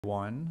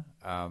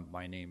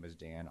My name is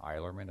Dan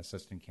Eilerman,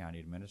 Assistant County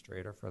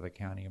Administrator for the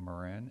County of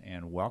Marin,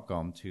 and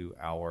welcome to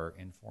our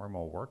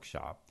informal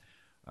workshop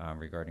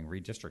regarding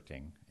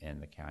redistricting in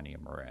the County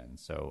of Marin.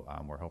 So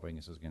we're hoping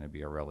this is going to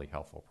be a really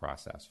helpful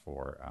process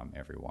for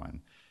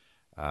everyone.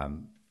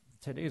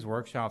 Today's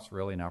workshop is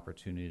really an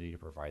opportunity to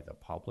provide the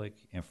public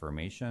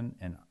information,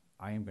 and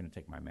I am going to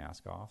take my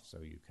mask off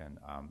so you can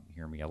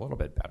hear me a little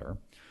bit better.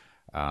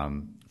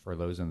 For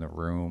those in the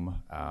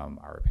room,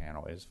 our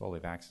panel is fully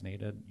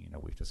vaccinated.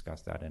 We've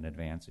discussed that in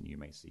advance, and you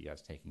may see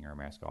us taking our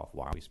mask off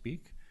while we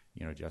speak,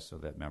 just so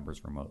that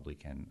members remotely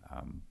can,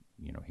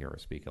 hear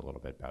us speak a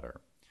little bit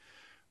better.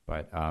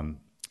 But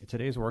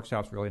today's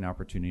workshop is really an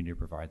opportunity to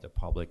provide the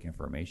public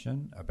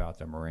information about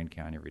the Marin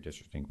County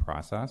redistricting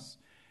process,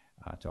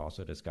 to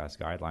also discuss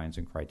guidelines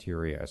and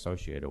criteria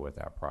associated with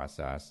that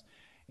process,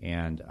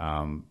 and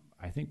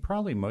I think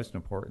probably most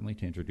importantly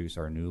to introduce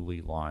our newly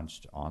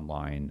launched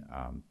online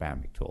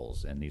BAMIC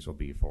tools, and these will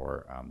be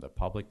for the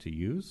public to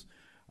use.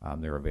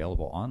 They're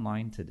available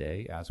online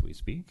today as we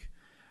speak,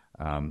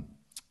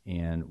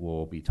 and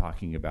we'll be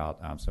talking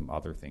about some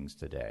other things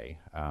today.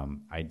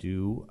 I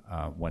do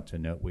want to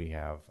note we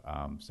have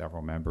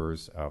several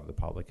members of the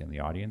public in the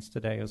audience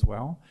today as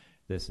well.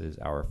 This is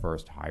our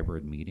first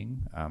hybrid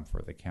meeting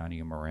for the County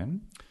of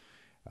Marin.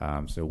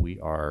 So we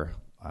are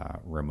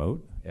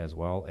remote as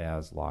well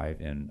as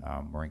live in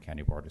Marin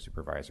County Board of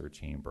Supervisor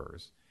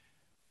chambers.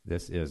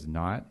 This is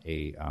not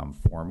a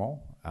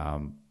formal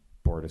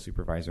Board of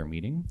Supervisor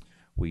meeting.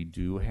 We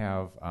do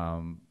have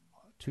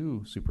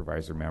two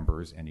supervisor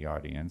members in the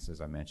audience,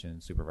 as I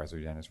mentioned, Supervisor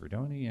Dennis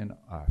Verdoni in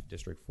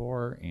District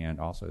 4 and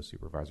also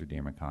Supervisor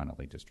Damon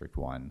Connolly, District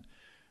 1.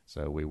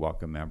 So we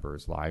welcome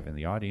members live in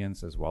the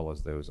audience as well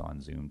as those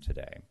on Zoom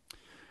today.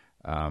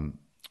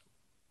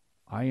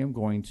 I am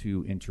going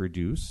to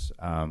introduce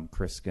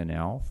Chris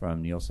Scannell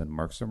from Nielsen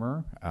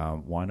Merksimer,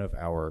 one of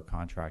our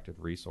contracted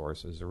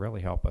resources to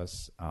really help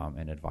us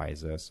and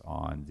advise us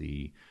on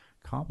the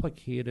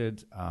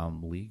complicated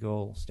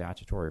legal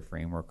statutory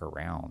framework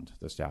around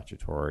the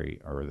statutory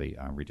or the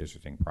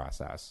redistricting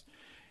process.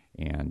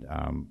 And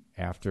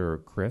after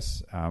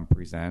Chris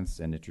presents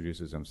and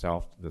introduces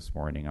himself this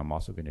morning, I'm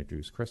also going to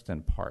introduce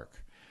Kristen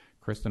Park.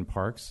 Kristen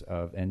Parks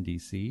of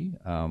NDC,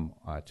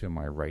 to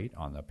my right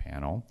on the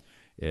panel,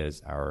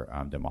 is our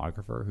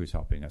demographer who's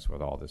helping us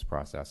with all this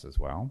process as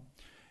well.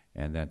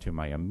 And then to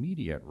my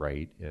immediate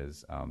right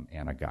is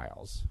Anna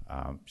Giles.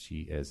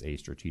 She is a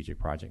strategic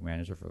project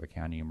manager for the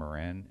County of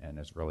Marin and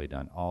has really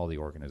done all the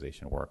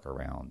organization work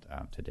around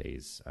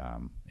today's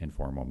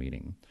informal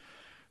meeting.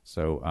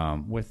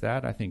 So with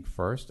that, I think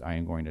first I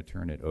am going to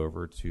turn it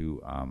over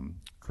to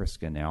Chris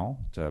Scannell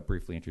to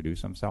briefly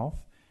introduce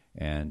himself,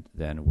 and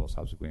then we'll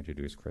subsequently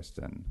introduce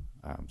Kristen.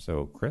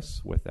 So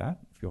Chris, with that,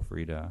 feel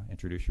free to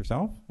introduce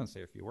yourself and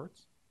say a few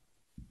words.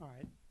 All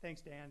right.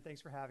 Thanks, Dan.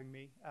 Thanks for having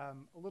me.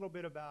 A little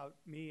bit about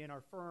me and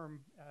our firm.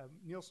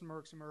 Nielsen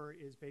Merksimer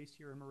is based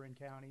here in Marin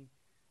County,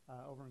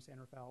 over in San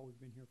Rafael. We've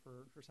been here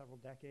for several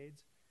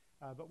decades.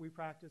 But we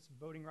practice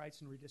voting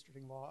rights and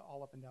redistricting law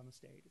all up and down the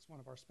state. It's one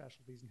of our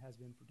specialties and has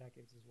been for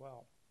decades as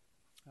well.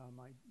 I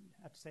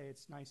have to say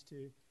it's nice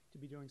to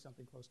be doing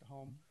something close to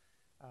home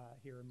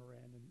here in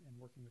Marin and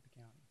working with the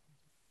county.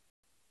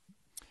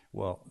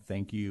 Well,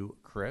 thank you,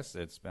 Chris.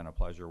 It's been a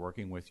pleasure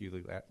working with you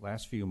the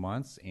last few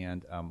months,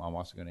 and I'm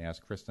also going to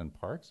ask Kristen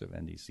Parks of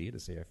NDC to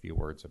say a few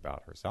words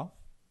about herself.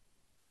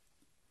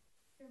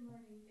 Good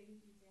morning.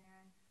 Thank you,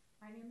 Dan.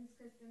 My name is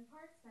Kristen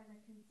Parks. I'm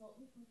a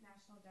consultant with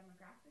National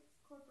Demographics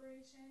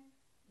Corporation.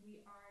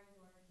 We are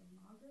your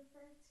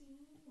demographer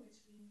team,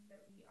 which means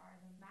that we are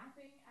the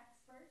mapping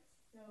experts.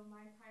 So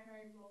my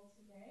primary role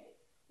today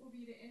will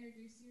be to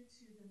introduce you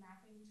to the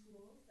mapping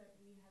tools that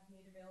we have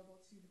made available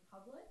to the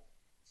public,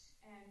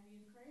 and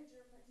we encourage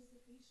your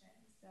participation.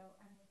 So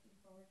I'm looking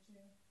forward to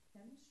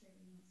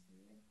demonstrating those for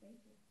you.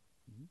 Thank you.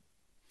 Mm-hmm.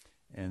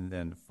 And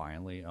then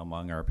finally,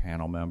 among our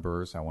panel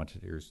members, I want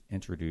to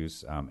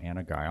introduce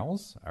Anna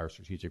Giles, our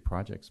Strategic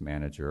Projects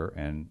Manager.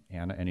 And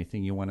Anna,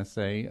 anything you want to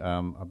say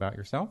about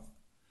yourself?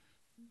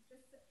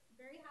 Just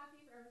very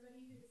happy for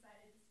everybody who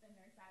decided to spend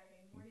their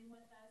Saturday morning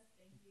with us.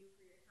 Thank you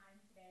for your time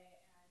today,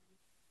 and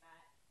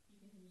that you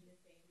continue to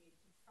stay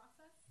engaged in the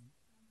process.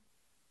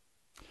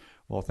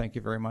 Well, thank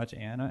you very much,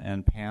 Anna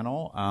and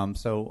panel.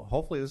 So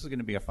hopefully this is going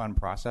to be a fun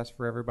process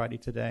for everybody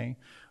today.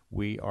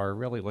 We are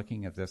really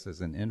looking at this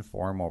as an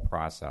informal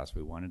process.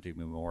 We wanted to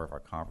be more of a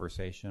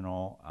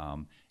conversational,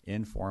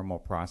 informal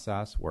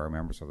process where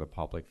members of the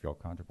public feel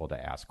comfortable to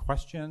ask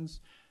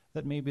questions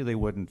that maybe they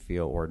wouldn't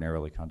feel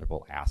ordinarily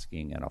comfortable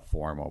asking in a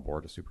formal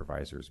Board of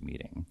Supervisors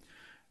meeting.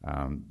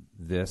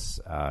 This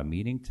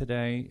meeting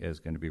today is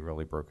going to be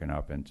really broken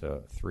up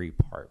into three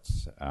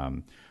parts.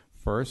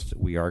 First,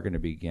 we are going to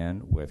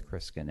begin with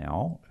Chris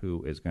Scannell,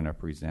 who is going to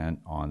present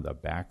on the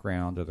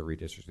background of the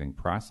redistricting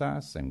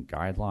process and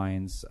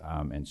guidelines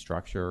and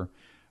structure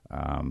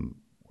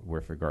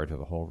with regard to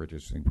the whole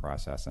redistricting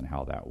process and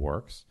how that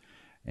works.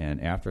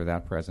 And after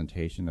that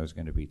presentation, there's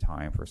going to be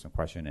time for some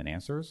question and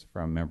answers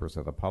from members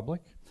of the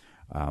public.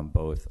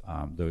 both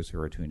those who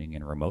are tuning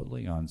in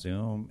remotely on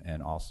Zoom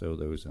and also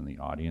those in the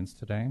audience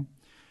today.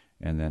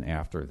 And then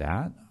after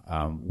that,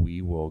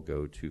 we will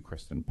go to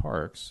Kristen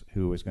Parks,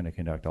 who is going to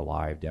conduct a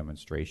live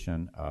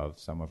demonstration of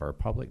some of our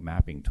public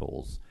mapping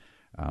tools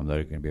that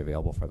are going to be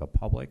available for the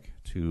public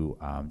to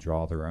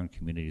draw their own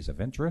communities of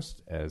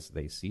interest as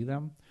they see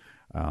them.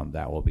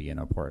 That will be an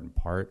important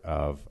part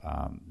of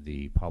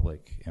the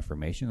public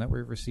information that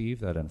we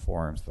receive that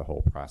informs the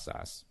whole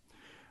process.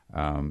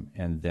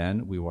 And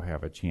then we will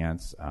have a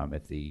chance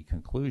at the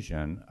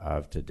conclusion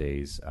of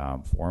today's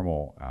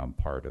formal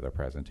part of the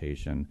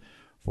presentation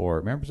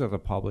for members of the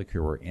public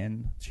who are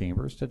in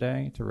chambers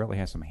today to really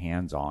have some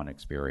hands-on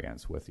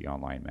experience with the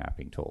online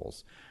mapping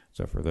tools.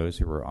 So for those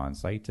who are on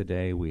site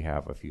today, we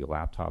have a few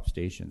laptop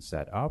stations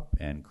set up,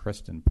 and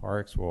Kristen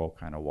Parks will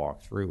kind of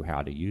walk through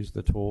how to use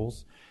the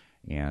tools,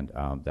 and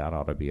that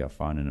ought to be a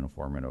fun and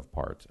informative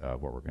part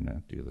of what we're going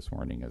to do this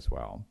morning as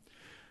well.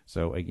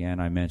 So again,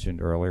 I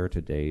mentioned earlier,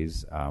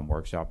 today's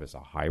workshop is a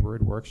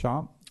hybrid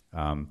workshop.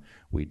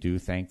 We do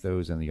thank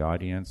those in the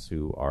audience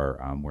who are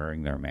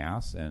wearing their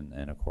masks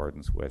in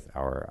accordance with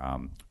our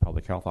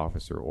public health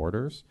officer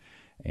orders.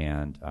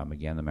 And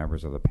again, the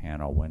members of the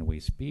panel, when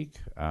we speak,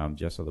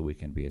 just so that we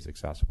can be as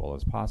accessible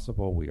as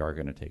possible, we are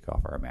going to take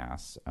off our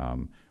masks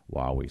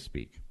while we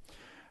speak.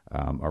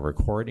 A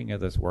recording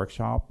of this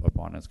workshop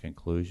upon its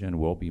conclusion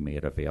will be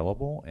made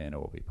available, and it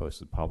will be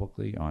posted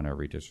publicly on our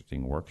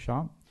redistricting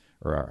workshop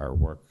or our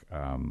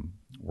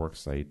work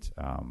site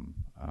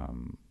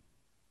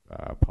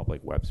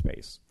public web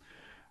space.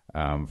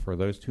 For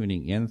those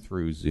tuning in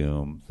through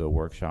Zoom, the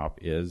workshop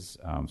is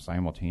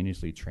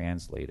simultaneously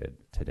translated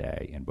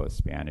today in both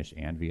Spanish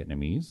and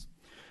Vietnamese.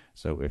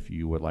 So if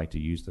you would like to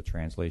use the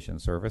translation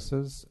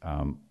services,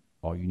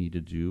 all you need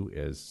to do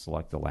is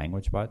select the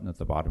language button at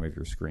the bottom of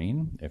your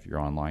screen if you're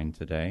online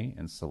today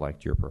and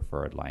select your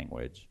preferred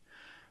language.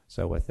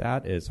 So with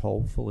that is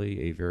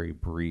hopefully a very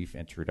brief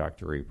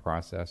introductory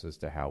process as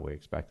to how we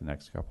expect the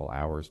next couple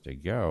hours to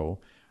go.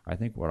 I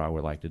think what I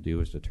would like to do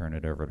is to turn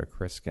it over to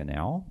Chris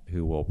Scannell,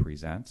 who will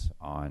present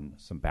on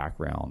some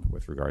background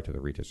with regard to the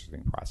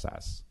redistricting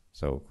process.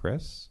 So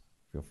Chris,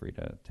 feel free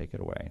to take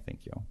it away.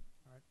 Thank you. All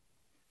right.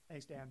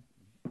 Thanks, Dan.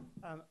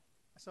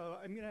 So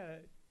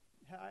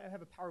I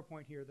have a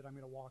PowerPoint here that I'm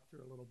going to walk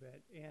through a little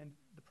bit, and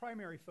the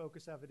primary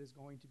focus of it is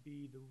going to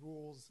be the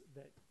rules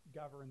that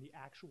govern the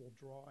actual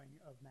drawing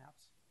of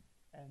maps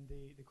and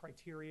the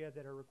criteria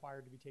that are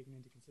required to be taken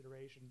into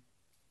consideration.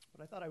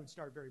 But I thought I would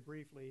start very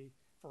briefly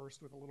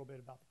first with a little bit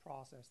about the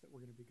process that we're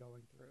going to be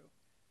going through.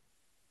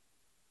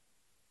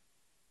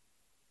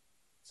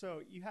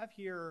 So you have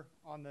here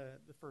on the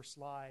first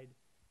slide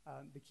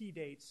the key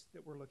dates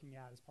that we're looking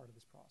at as part of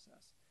this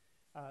process.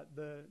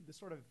 The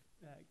sort of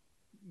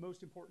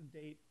most important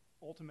date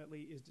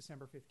ultimately is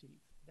December 15th.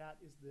 That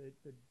is the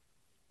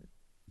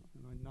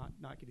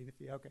not getting the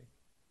fee. Okay.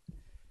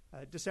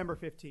 December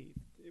 15th,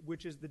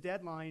 which is the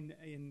deadline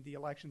in the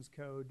elections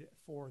code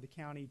for the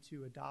county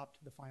to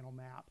adopt the final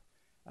map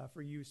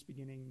for use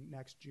beginning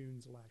next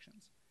June's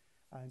elections.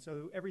 And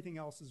so everything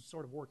else is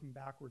sort of working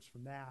backwards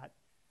from that.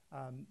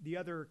 The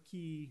other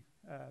key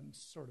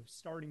sort of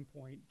starting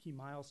point, key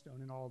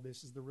milestone in all of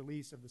this is the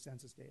release of the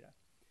census data.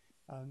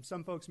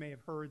 Some folks may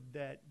have heard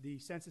that the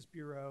Census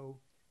Bureau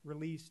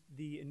released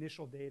the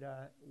initial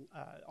data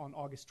on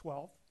August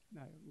 12th,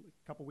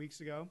 a couple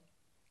weeks ago.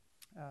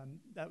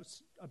 That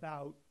was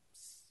about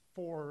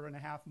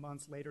 4.5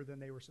 months later than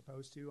they were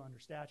supposed to under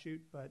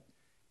statute, but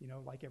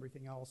like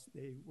everything else,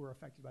 they were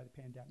affected by the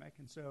pandemic.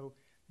 And so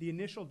the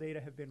initial data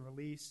have been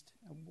released,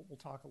 and we'll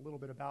talk a little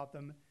bit about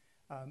them.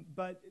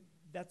 But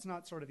that's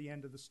not sort of the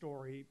end of the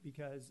story,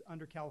 because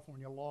under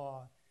California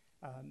law,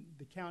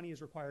 the county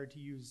is required to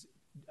use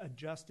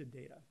adjusted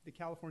data. The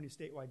California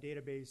statewide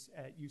database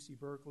at UC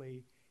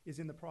Berkeley is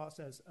in the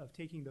process of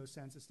taking those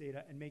census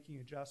data and making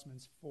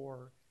adjustments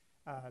for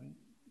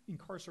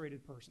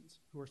incarcerated persons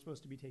who are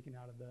supposed to be taken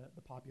out of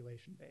the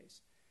population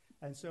base.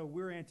 And so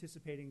we're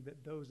anticipating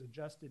that those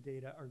adjusted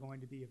data are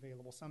going to be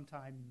available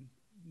sometime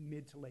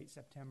mid to late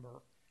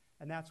September.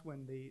 And that's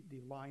when the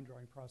line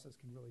drawing process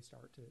can really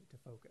start to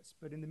focus.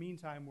 But in the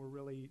meantime, we're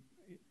really,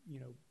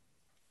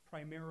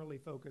 primarily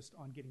focused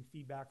on getting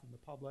feedback from the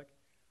public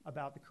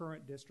about the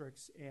current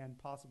districts and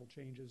possible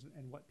changes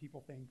and what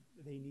people think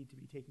they need to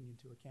be taking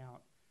into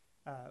account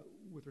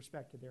with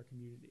respect to their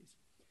communities.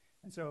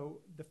 And so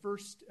the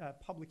first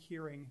public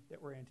hearing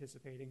that we're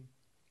anticipating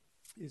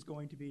is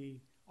going to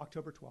be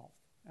October 12th.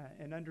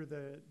 And under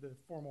the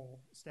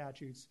formal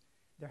statutes,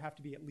 there have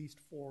to be at least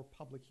 4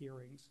 public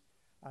hearings.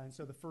 And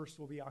so the first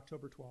will be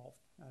October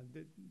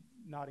 12th,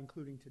 not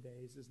including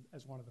today's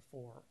as one of the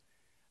 4.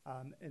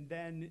 And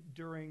then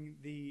during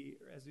the,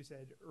 as we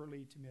said,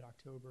 early to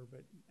mid-October,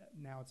 but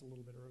now it's a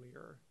little bit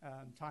earlier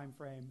time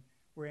frame,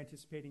 we're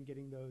anticipating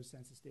getting those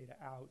census data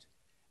out.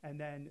 And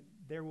then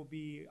there will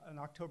be an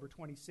October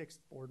 26th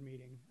board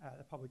meeting,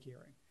 a public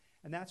hearing.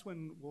 And that's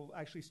when we'll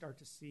actually start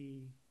to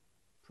see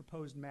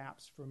proposed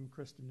maps from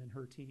Kristen and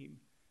her team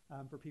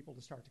for people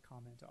to start to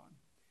comment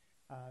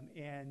on.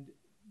 And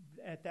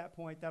at that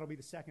point, that'll be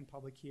the second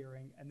public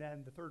hearing, and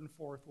then the third and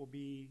fourth will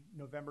be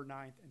November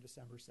 9th and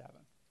December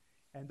 7th.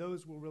 And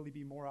those will really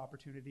be more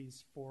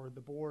opportunities for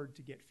the board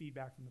to get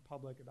feedback from the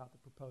public about the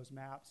proposed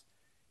maps,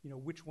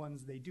 which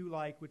ones they do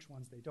like, which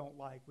ones they don't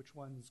like, which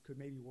ones could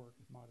maybe work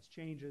with modest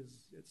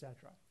changes, et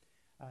cetera.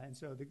 And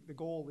so the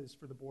goal is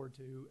for the board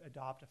to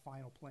adopt a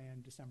final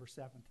plan December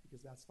 7th,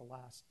 because that's the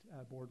last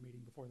board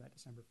meeting before that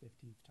December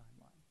 15th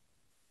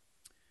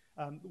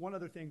timeline. One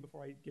other thing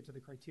before I get to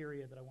the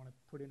criteria that I want to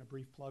put in a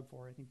brief plug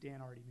for, I think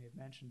Dan already may have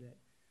mentioned it,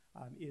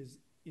 is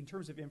in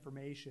terms of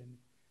information,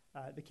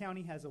 the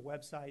county has a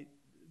website,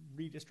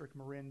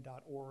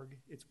 redistrictmarin.org.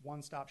 It's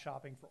one-stop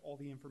shopping for all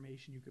the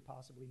information you could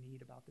possibly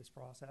need about this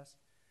process.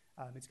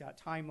 It's got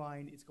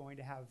timeline. It's going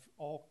to have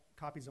all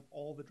copies of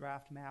all the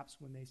draft maps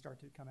when they start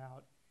to come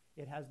out.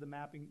 It has the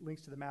mapping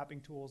links to the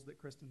mapping tools that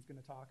Kristen's going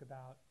to talk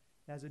about.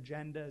 It has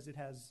agendas. It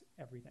has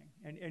everything.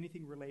 And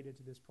anything related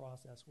to this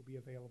process will be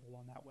available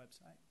on that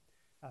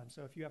website.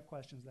 So if you have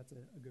questions, that's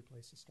a good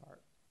place to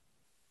start.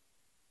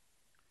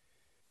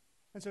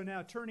 And so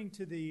now turning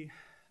to the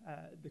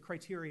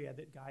criteria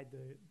that guide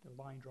the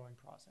line drawing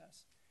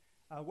process.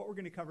 What we're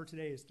going to cover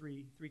today is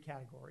three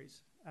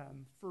categories.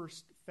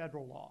 First,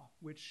 federal law,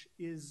 which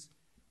is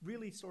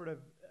really sort of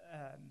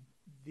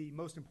the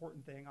most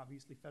important thing.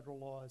 Obviously, federal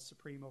law is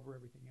supreme over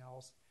everything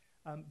else,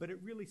 but it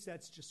really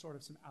sets just sort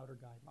of some outer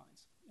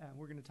guidelines.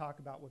 We're going to talk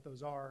about what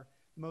those are,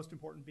 the most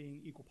important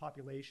being equal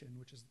population,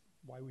 which is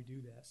why we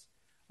do this,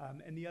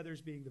 and the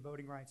others being the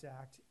Voting Rights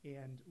Act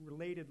and,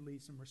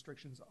 relatedly, some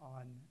restrictions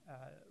on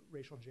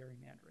racial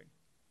gerrymandering.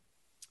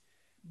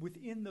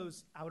 Within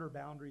those outer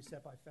boundaries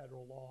set by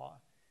federal law,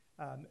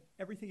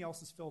 everything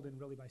else is filled in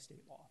really by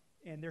state law.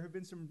 And there have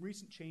been some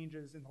recent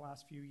changes in the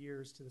last few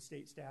years to the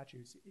state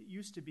statutes. It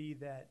used to be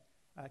that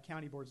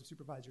county boards of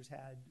supervisors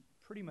had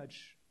pretty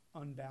much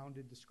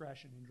unbounded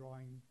discretion in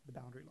drawing the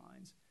boundary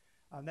lines.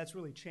 That's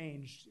really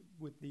changed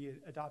with the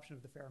adoption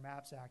of the Fair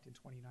Maps Act in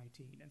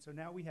 2019. And so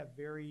now we have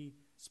very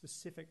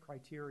specific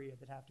criteria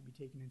that have to be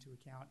taken into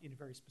account in a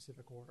very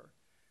specific order.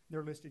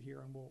 They're listed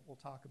here, and we'll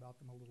talk about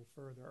them a little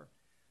further.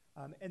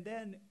 And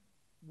then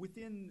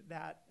within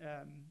that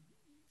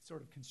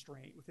sort of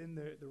constraint, within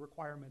the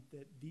requirement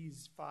that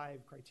these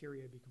 5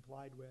 criteria be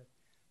complied with,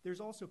 there's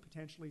also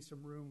potentially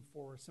some room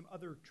for some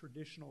other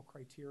traditional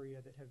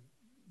criteria that have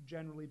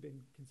generally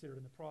been considered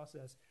in the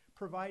process,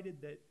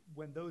 provided that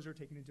when those are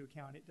taken into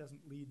account, it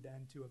doesn't lead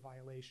then to a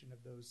violation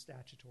of those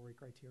statutory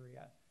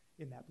criteria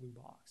in that blue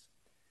box.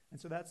 And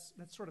so that's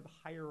sort of the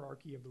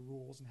hierarchy of the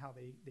rules and how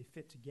they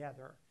fit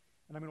together.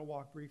 And I'm going to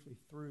walk briefly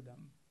through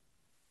them.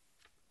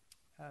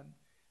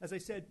 As I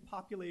said,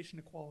 population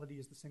equality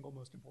is the single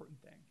most important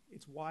thing.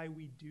 It's why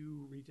we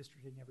do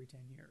redistricting every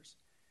 10 years.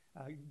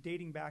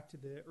 Dating back to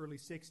the early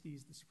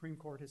 60s, the Supreme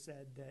Court has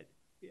said that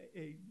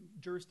a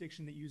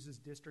jurisdiction that uses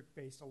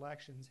district-based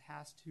elections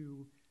has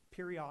to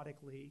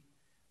periodically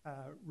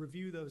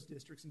review those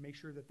districts and make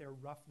sure that they're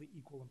roughly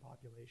equal in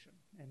population.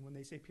 And when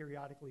they say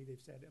periodically,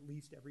 they've said at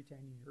least every 10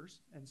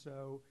 years. And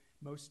so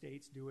most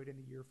states do it in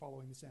the year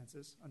following the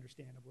census,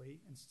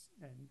 understandably,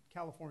 and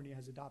California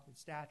has adopted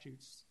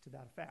statutes to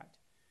that effect.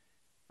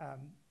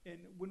 And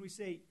when we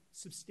say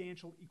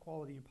substantial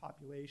equality in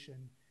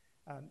population,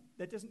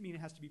 that doesn't mean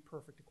it has to be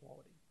perfect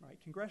equality, right?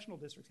 Congressional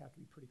districts have to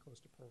be pretty close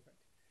to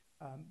perfect.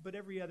 But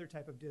every other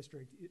type of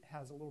district, it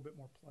has a little bit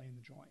more play in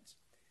the joints.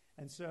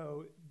 And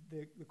so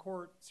the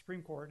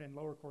Supreme Court and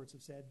lower courts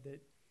have said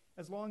that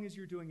as long as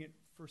you're doing it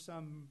for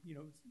some,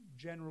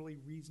 generally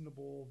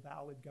reasonable,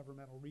 valid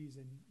governmental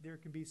reason, there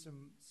can be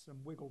some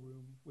wiggle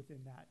room within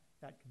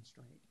that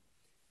constraint.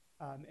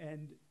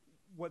 And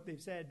what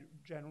they've said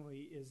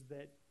generally is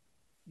that,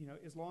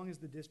 as long as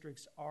the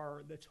districts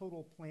are, the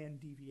total planned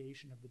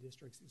deviation of the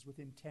districts is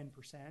within 10%,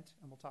 and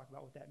we'll talk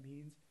about what that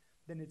means,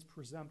 then it's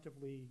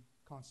presumptively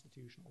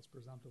constitutional, it's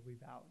presumptively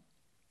valid.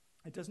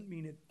 It doesn't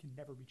mean it can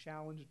never be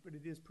challenged, but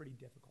it is pretty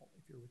difficult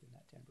if you're within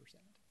that 10%.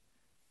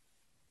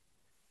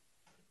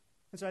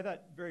 And so I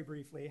thought very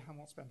briefly, I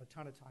won't spend a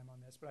ton of time on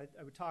this, but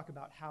I would talk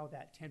about how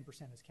that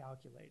 10% is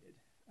calculated.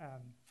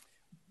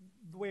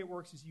 The way it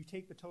works is you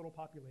take the total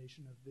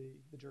population of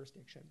the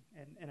jurisdiction,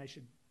 and I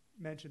should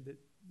mention that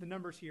the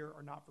numbers here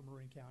are not for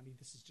Marin County.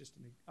 This is just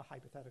a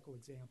hypothetical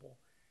example.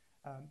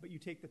 But you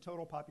take the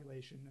total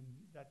population, and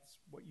that's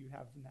what you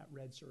have in that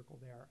red circle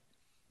there,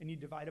 and you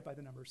divide it by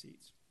the number of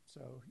seats.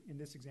 So in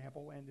this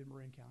example, and in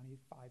Marin County,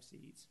 5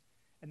 seats.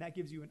 And that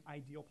gives you an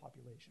ideal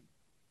population.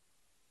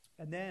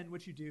 And then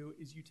what you do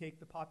is you take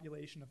the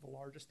population of the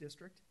largest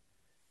district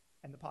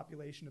and the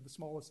population of the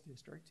smallest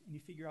district, and you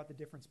figure out the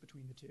difference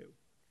between the two.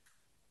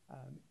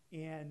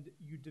 And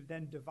you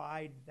then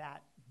divide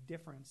that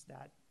difference,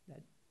 that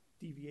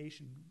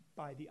deviation,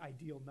 by the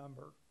ideal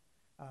number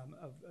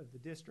of the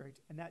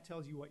district, and that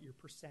tells you what your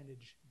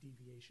percentage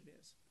deviation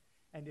is.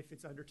 And if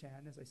it's under 10,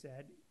 as I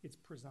said, it's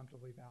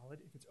presumptively valid.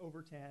 If it's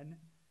over 10,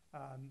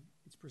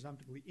 it's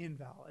presumptively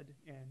invalid.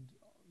 And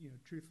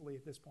truthfully,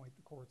 at this point,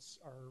 the courts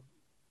are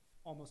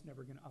almost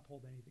never going to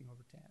uphold anything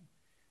over 10.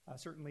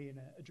 Certainly in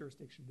a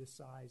jurisdiction this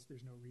size,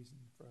 there's no reason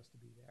for us to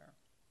be there.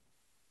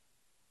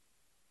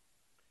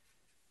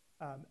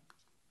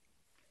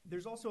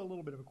 There's also a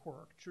little bit of a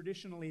quirk.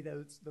 Traditionally,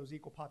 those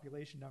equal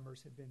population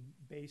numbers have been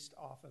based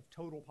off of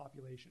total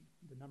population,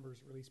 the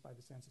numbers released by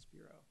the Census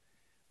Bureau.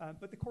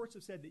 But the courts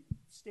have said that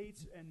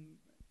states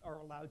are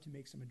allowed to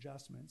make some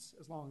adjustments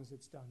as long as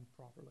it's done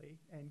properly.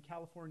 And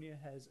California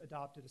has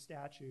adopted a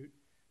statute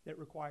that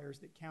requires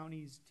that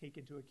counties take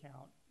into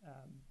account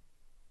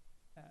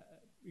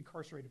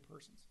incarcerated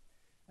persons,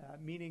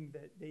 meaning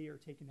that they are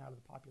taken out of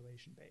the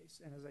population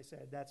base. And as I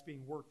said, that's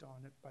being worked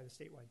on by the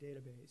statewide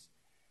database.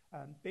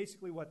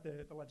 Basically, what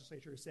the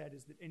legislature has said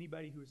is that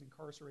anybody who is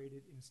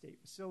incarcerated in a state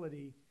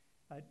facility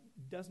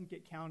doesn't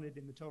get counted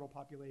in the total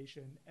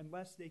population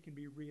unless they can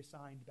be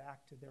reassigned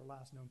back to their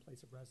last known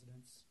place of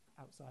residence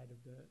outside of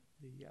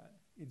the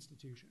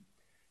institution.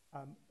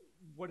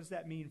 What does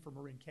that mean for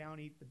Marin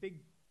County? The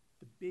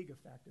big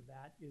effect of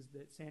that is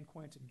that San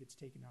Quentin gets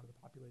taken out of the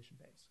population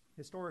base.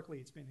 Historically,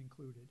 it's been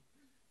included.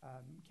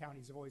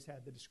 Counties have always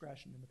had the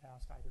discretion in the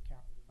past to either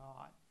count it or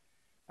not.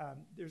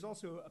 There's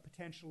also a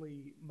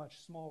potentially much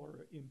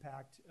smaller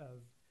impact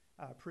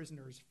of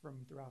prisoners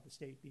from throughout the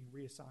state being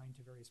reassigned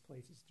to various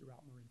places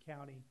throughout Marin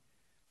County.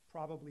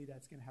 Probably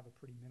that's going to have a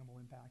pretty minimal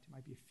impact. It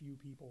might be a few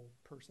people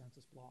per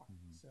census block.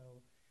 Mm-hmm. So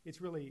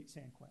it's really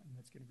San Quentin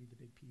that's going to be the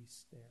big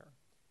piece there.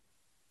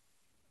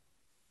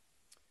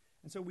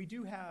 And so we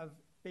do have,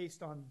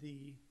 based on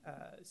the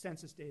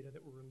census data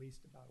that were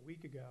released about a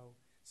week ago,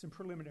 some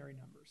preliminary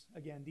numbers.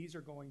 Again, these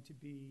are going to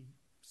be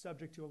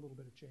subject to a little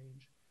bit of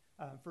change.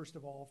 First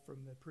of all,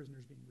 from the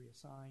prisoners being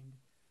reassigned.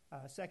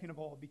 Second of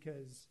all,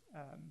 because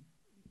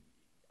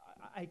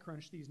I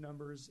crunched these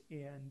numbers,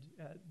 and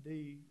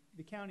the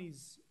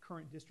county's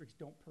current districts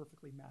don't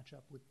perfectly match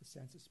up with the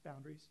census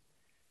boundaries.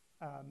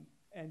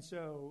 And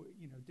so,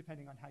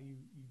 depending on how you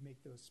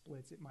make those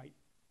splits, it might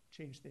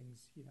change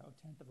things,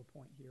 a tenth of a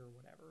point here or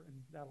whatever.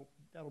 And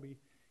that'll be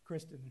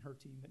Kristen and her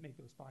team that make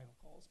those final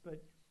calls.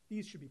 But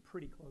these should be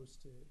pretty close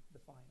to the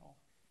final.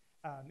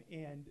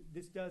 And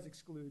this does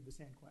exclude the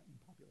San Quentin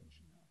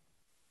population now.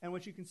 And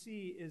what you can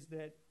see is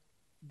that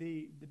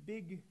the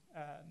big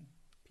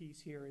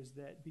piece here is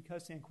that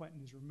because San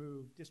Quentin is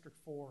removed, District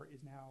 4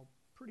 is now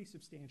pretty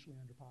substantially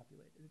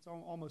underpopulated. It's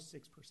almost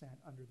 6%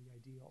 under the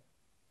ideal.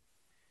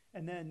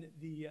 And then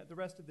the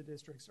rest of the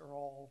districts are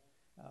all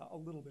a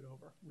little bit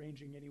over,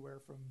 ranging anywhere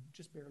from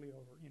just barely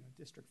over.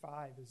 District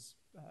 5 is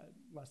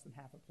less than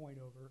half a point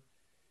over,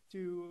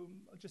 to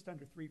just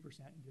under 3%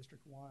 in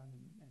District 1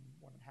 and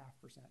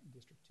 1.5% in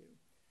District 2.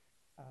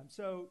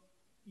 So,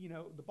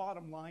 the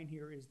bottom line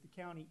here is the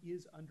county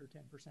is under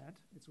 10%.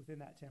 It's within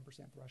that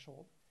 10%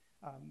 threshold.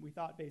 We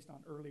thought, based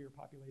on earlier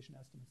population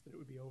estimates, that it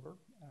would be over.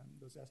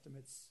 Those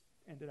estimates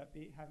ended up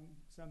having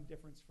some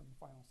difference from the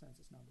final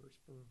census numbers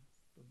for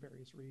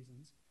various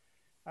reasons.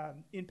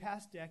 In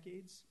past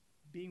decades,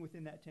 being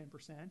within that 10%,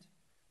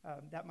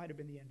 that might have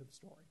been the end of the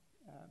story.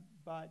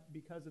 But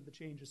because of the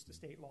changes to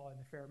state law and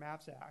the Fair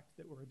Maps Act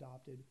that were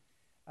adopted,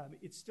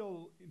 it's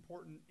still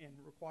important and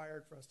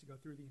required for us to go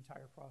through the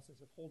entire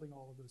process of holding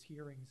all of those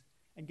hearings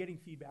and getting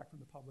feedback from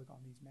the public on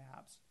these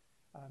maps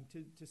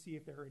to see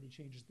if there are any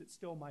changes that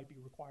still might be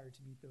required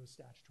to meet those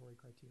statutory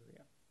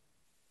criteria.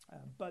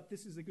 But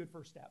this is a good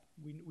first step.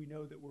 We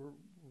know that we're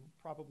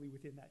probably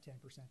within that 10%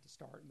 to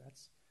start, and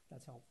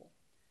that's helpful.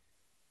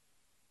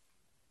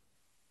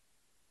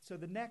 So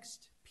the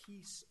next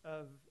piece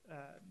of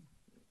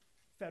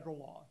federal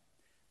law,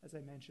 as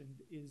I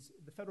mentioned, is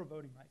the Federal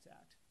Voting Rights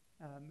Act.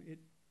 It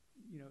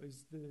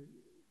is the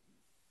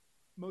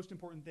most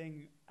important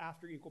thing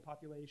after equal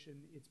population.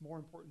 It's more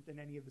important than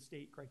any of the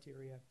state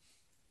criteria.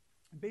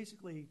 And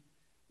basically,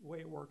 the way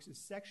it works is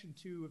Section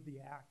 2 of the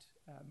Act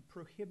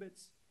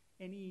prohibits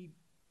any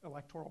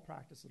electoral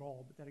practice at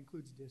all, but that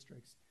includes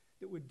districts,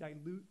 that would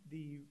dilute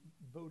the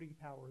voting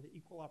power, the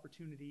equal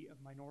opportunity of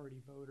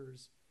minority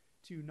voters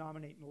to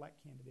nominate and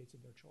elect candidates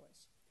of their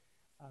choice.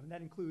 And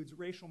that includes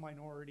racial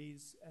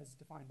minorities as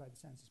defined by the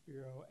Census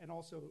Bureau, and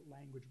also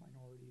language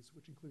minorities,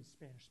 which includes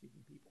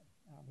Spanish-speaking people,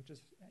 which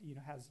is,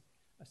 has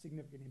a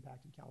significant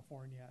impact in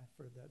California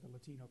for the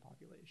Latino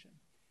population.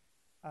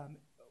 A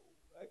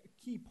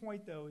key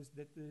point, though, is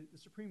that the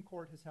Supreme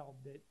Court has held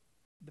that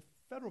the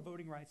Federal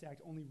Voting Rights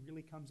Act only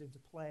really comes into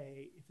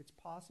play if it's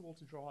possible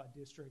to draw a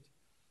district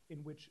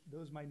in which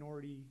those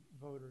minority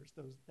voters,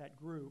 that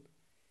group,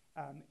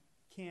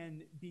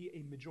 can be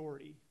a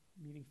majority,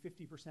 meaning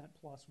 50%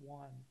 plus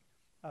one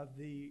of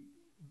the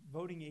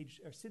voting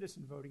age or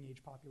citizen voting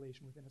age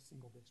population within a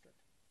single district.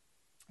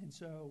 And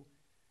so,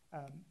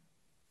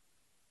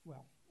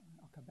 well,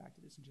 I'll come back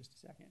to this in just a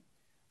second.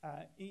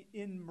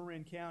 In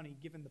Marin County,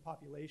 given the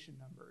population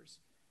numbers,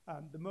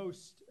 the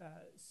most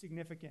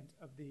significant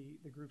of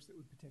the groups that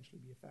would potentially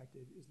be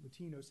affected is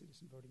Latino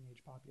citizen voting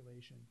age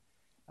population.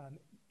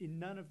 In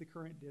none of the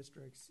current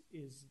districts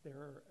is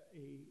there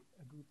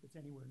a group that's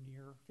anywhere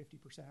near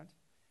 50%.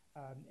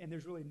 And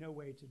there's really no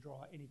way to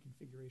draw any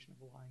configuration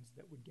of lines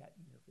that would get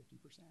near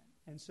 50%.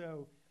 And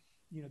so,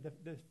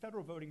 the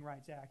Federal Voting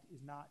Rights Act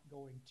is not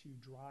going to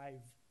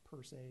drive,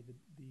 per se,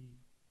 the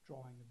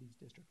drawing of these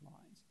district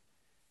lines,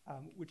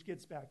 which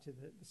gets back to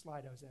the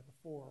slide I was at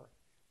before.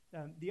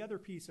 The other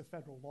piece of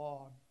federal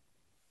law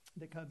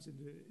that comes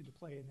into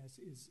play in this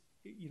is,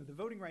 the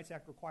Voting Rights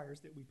Act requires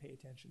that we pay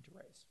attention to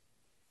race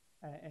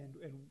and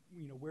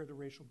where the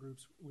racial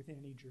groups within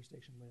any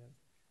jurisdiction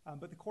live.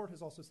 But the court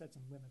has also set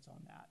some limits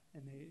on that,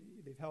 and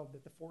they've held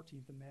that the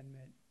 14th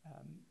Amendment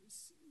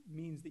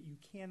means that you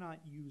cannot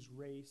use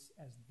race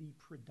as the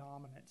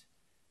predominant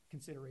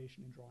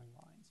consideration in drawing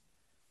lines,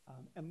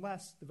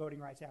 unless the Voting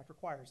Rights Act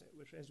requires it,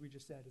 which, as we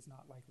just said, is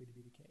not likely to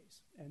be the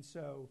case. And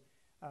so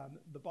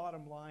the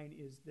bottom line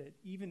is that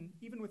even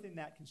within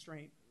that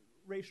constraint,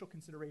 racial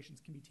considerations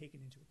can be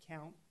taken into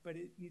account, but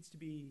it needs to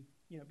be,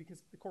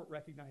 because the court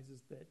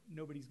recognizes that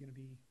nobody's going to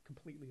be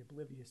completely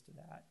oblivious to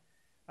that.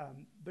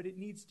 But it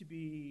needs to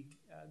be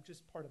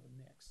just part of the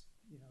mix.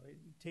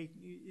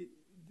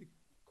 The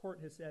court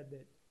has said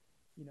that,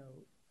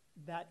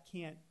 that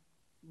can't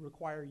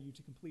require you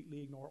to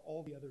completely ignore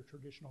all the other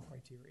traditional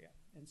criteria.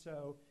 And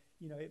so,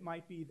 it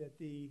might be that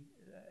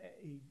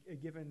a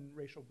given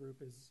racial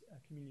group is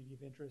a community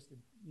of interest and,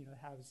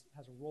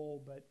 has a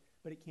role, but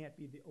it can't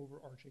be the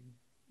overarching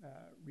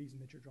reason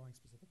that you're drawing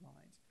specific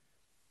lines.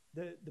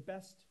 The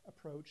best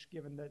approach,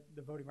 given that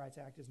the Voting Rights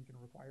Act isn't going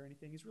to require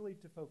anything, is really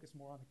to focus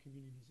more on the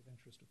communities of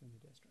interest within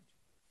the district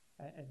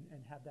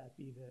and have that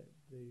be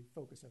the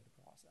focus of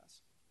the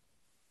process.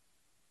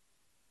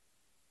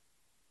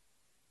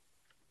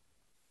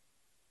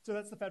 So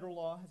that's the federal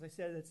law. As I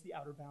said, it's the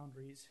outer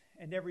boundaries,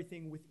 and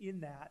everything within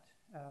that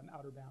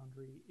outer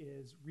boundary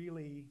is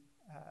really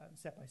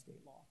set by state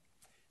law.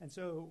 And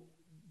so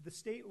the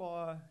state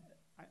law,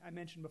 I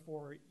mentioned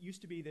before, it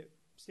used to be that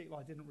state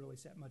law didn't really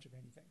set much of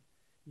anything.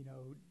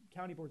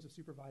 County boards of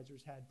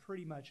supervisors had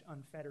pretty much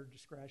unfettered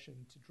discretion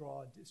to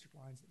draw district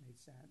lines that made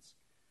sense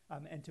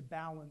and to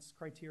balance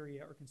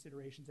criteria or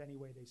considerations any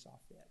way they saw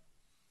fit.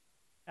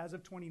 As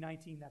of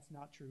 2019, that's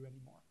not true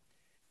anymore.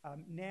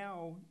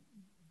 Now,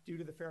 due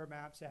to the Fair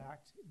Maps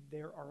Act,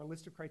 there are a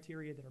list of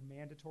criteria that are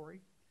mandatory.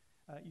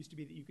 It used to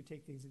be that you could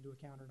take things into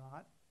account or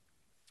not.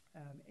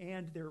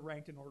 And they're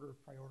ranked in order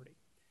of priority.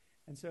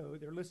 And so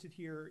they're listed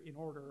here in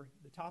order.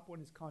 The top one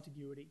is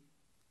contiguity,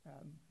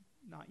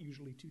 not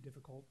usually too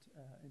difficult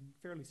and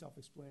fairly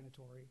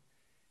self-explanatory.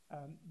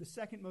 The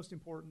second most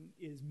important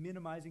is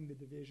minimizing the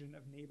division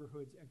of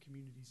neighborhoods and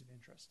communities of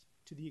interest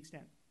to the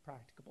extent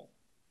practicable.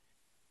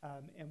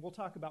 And we'll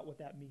talk about what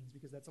that means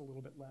because that's a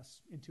little bit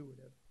less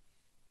intuitive.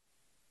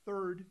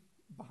 Third,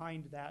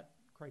 behind that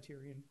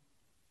criterion,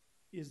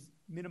 is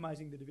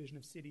minimizing the division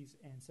of cities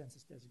and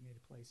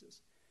census-designated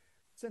places.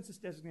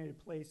 Census-designated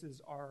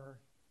places are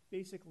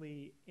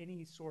basically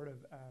any sort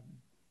of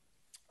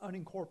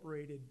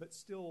unincorporated but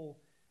still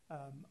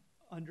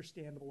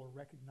understandable or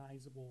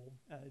recognizable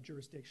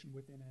jurisdiction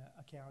within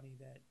a county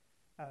that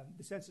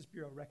the Census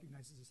Bureau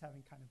recognizes as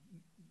having kind of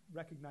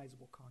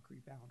recognizable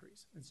concrete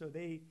boundaries. And so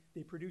they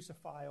produce a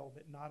file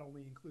that not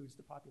only includes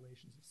the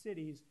populations of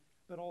cities,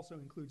 but also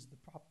includes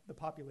the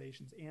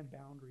populations and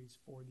boundaries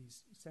for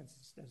these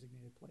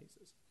census-designated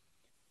places.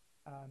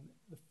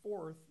 The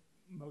fourth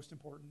most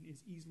important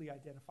is easily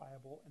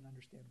identifiable and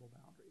understandable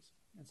boundaries.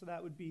 And so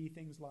that would be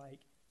things like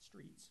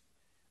streets,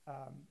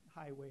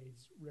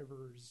 highways,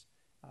 rivers,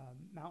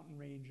 mountain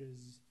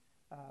ranges,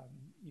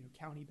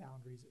 county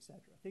boundaries, et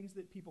cetera. Things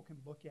that people can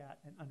look at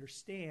and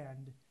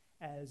understand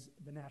as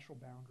the natural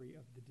boundary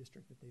of the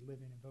district that they live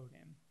in and vote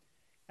in.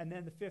 And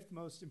then the fifth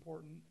most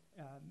important,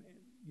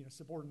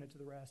 subordinate to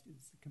the rest,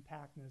 is the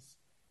compactness,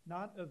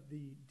 not of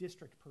the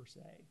district per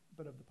se,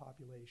 but of the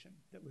population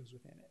that lives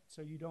within it.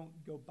 So you don't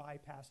go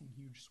bypassing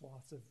huge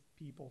swaths of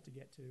people to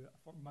get to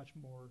a much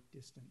more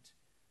distant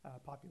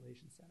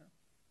population center.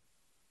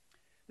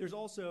 There's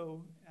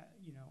also,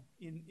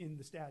 in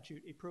the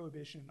statute, a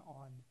prohibition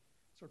on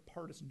sort of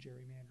partisan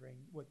gerrymandering.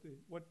 What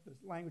the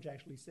language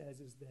actually says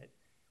is that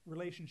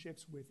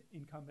relationships with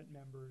incumbent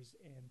members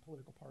and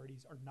political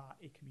parties are not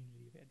a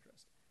community of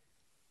interest.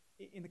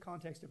 In the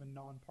context of a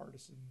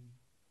nonpartisan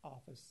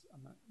office,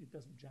 it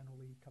doesn't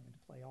generally come into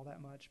play all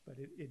that much, but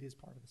it is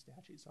part of the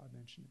statute, so I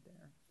mentioned it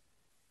there.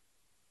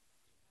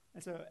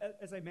 And so,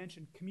 as I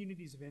mentioned,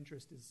 communities of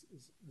interest is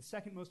the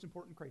second most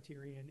important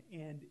criterion,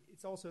 and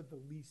it's also the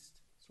least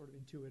sort of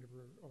intuitive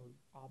or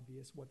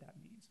obvious what that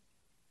means.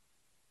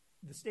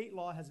 The state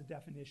law has a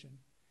definition,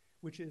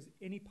 which is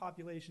any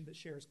population that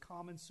shares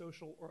common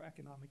social or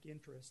economic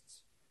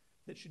interests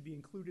that should be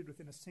included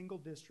within a single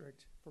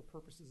district for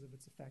purposes of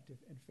its effective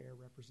and fair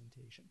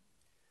representation.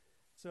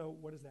 So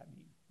what does that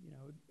mean?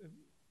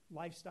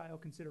 Lifestyle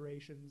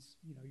considerations,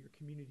 your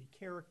community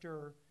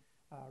character,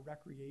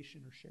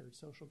 recreation or shared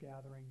social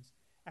gatherings,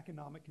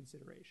 economic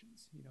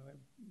considerations.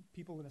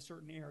 People in a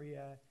certain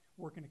area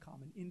work in a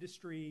common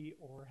industry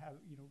or have,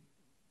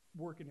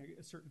 work in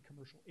a certain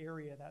commercial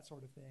area, that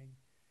sort of thing.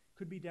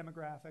 Could be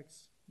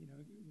demographics,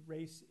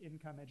 race,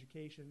 income,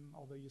 education,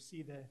 although you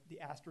see the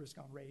asterisk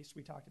on race.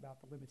 We talked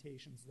about the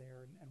limitations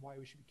there and why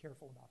we should be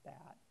careful about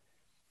that.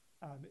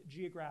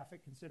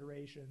 Geographic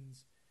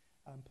considerations,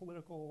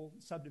 political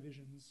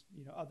subdivisions,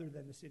 other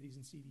than the cities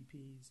and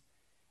CDPs.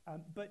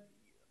 But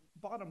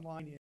bottom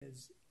line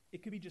is,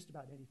 it could be just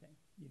about anything,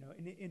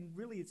 and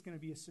really it's going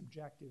to be a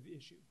subjective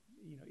issue.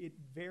 it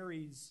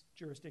varies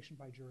jurisdiction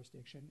by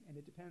jurisdiction, and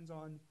it depends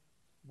on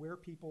where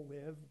people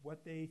live,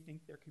 what they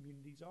think their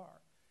communities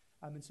are.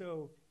 And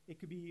so it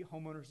could be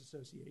homeowners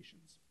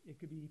associations. It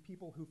could be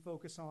people who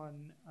focus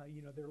on,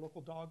 their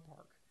local dog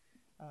park.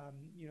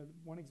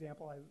 One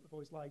example I've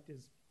always liked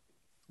is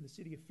the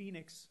city of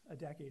Phoenix a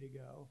decade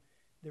ago.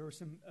 There were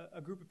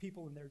a group of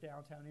people in their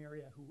downtown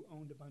area who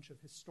owned a bunch of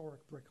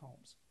historic brick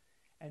homes.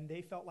 And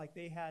they felt like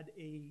they had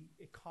a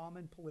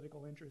common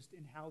political interest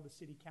in how the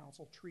city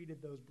council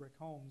treated those brick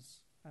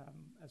homes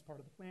as part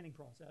of the planning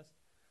process.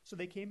 So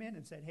they came in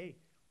and said, hey,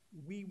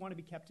 we want to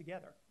be kept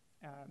together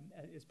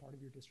as part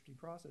of your districting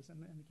process. And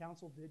the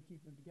council did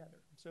keep them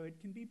together. So it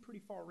can be pretty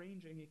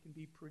far-ranging. It can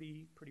be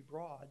pretty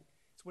broad.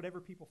 It's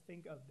whatever people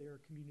think of their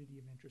community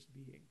of interest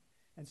being.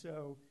 And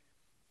so,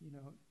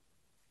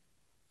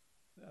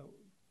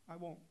 I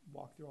won't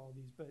walk through all of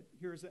these, but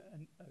here's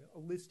a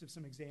list of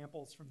some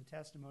examples from the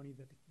testimony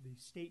that the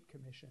State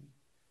Commission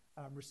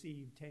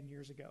received 10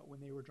 years ago when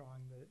they were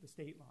drawing the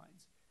state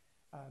lines.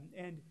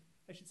 And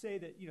I should say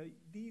that,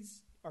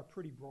 these are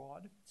pretty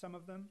broad, some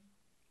of them.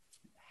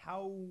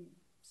 How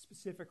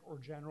specific or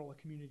general a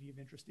community of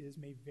interest is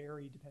may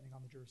vary depending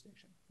on the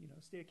jurisdiction.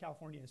 The state of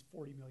California has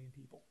 40 million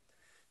people.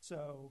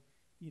 So,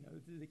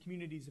 the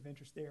communities of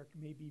interest there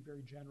may be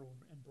very general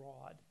and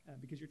broad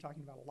because you're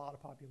talking about a lot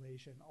of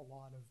population, a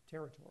lot of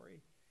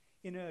territory.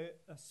 In a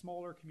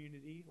smaller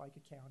community like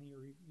a county,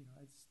 or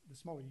as the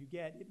smaller you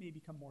get, it may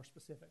become more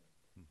specific.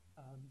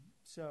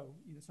 So,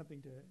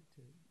 something to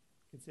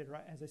consider.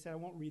 As I said, I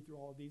won't read through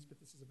all of these, but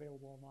this is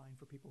available online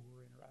for people who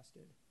are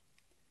interested.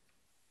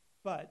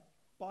 But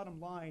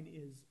bottom line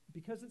is,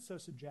 because it's so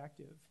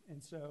subjective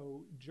and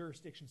so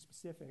jurisdiction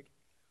specific,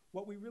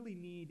 what we really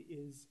need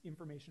is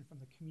information from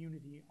the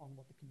community on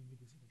what the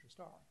communities of interest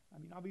are. I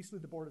mean, obviously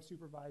the Board of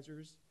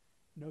Supervisors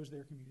knows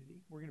their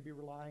community. We're going to be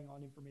relying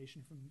on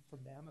information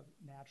from them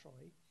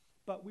naturally.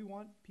 But we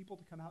want people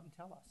to come out and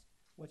tell us,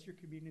 what's your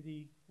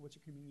community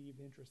of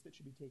interest that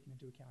should be taken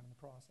into account in the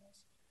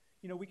process.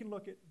 We can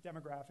look at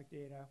demographic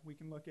data. We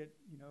can look at,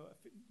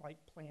 like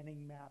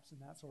planning maps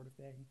and that sort of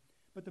thing.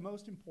 But the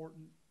most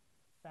important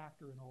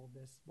factor in all of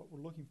this, what we're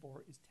looking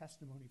for, is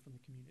testimony from the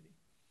community.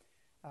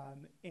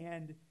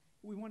 And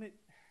we want it,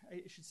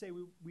 I should say,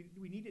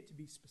 we need it to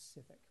be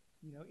specific.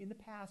 In the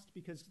past,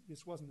 because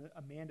this wasn't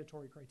a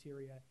mandatory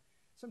criteria,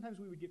 sometimes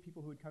we would get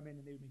people who would come in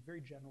and they would make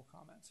very general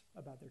comments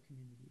about their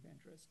community of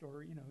interest,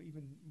 or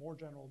even more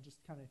general,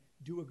 just kind of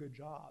do a good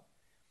job.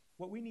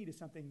 What we need is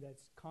something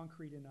that's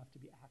concrete enough to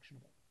be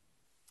actionable.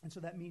 And so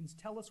that means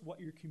tell us what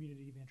your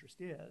community of interest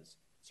is,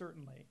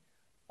 certainly.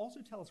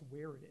 Also tell us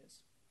where it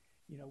is.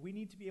 We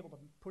need to be able to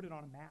put it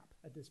on a map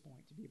at this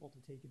point to be able to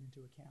take it into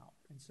account.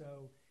 And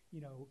so,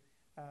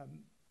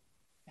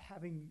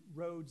 having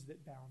roads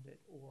that bound it,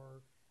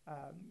 or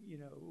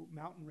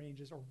mountain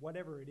ranges, or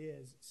whatever it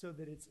is, so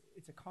that it's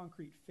a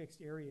concrete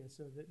fixed area,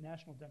 so that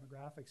national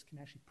demographics can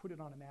actually put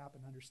it on a map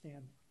and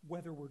understand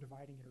whether we're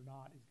dividing it or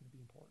not is going to be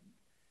important.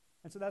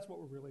 And so that's what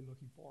we're really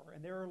looking for.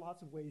 And there are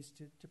lots of ways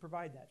to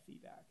provide that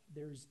feedback.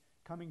 There's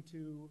coming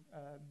to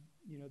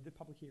the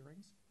public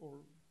hearings, or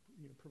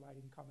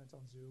providing comments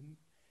on Zoom.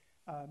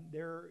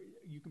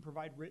 You can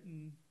provide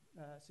written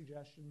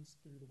suggestions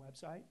through the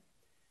website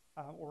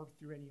or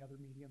through any other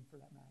medium for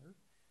that matter.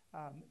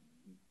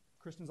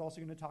 Kristen's also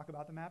going to talk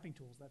about the mapping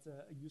tools. That's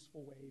a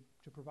useful way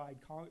to provide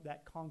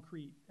that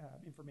concrete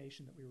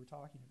information that we were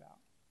talking about.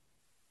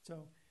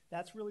 So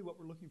that's really what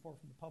we're looking for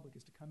from the public,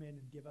 is to come in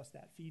and give us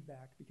that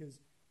feedback, because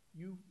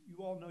you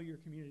all know your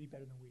community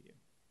better than we do.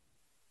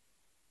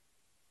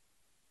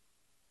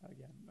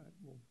 Again, I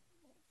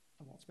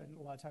won't spend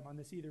a lot of time on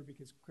this either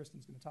because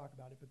Kristen's going to talk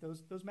about it, but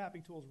those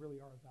mapping tools really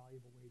are a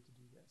valuable way to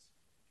do this.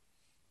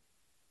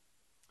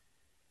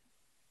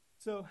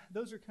 So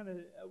those are kind of,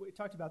 we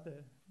talked about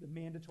the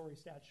mandatory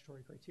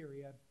statutory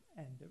criteria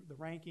and the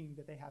ranking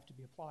that they have to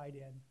be applied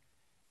in.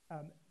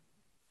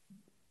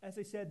 As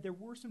I said, there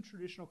were some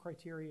traditional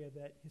criteria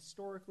that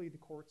historically the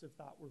courts have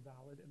thought were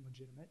valid and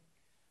legitimate.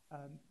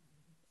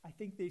 I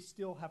think they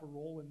still have a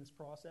role in this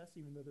process,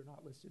 even though they're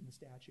not listed in the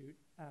statute.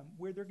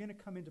 Where they're going to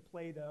come into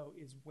play, though,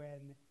 is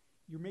when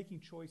you're making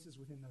choices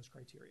within those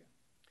criteria.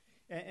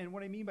 And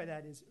what I mean by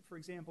that is, for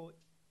example,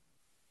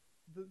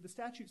 the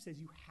statute says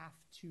you have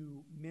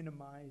to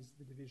minimize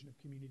the division of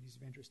communities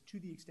of interest to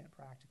the extent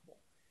practicable,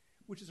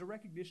 which is a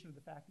recognition of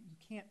the fact that you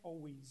can't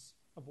always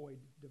avoid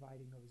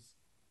dividing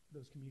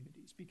those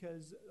communities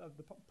because of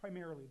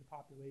primarily the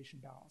population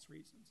balance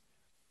reasons.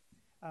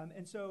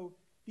 And so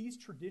these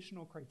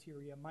traditional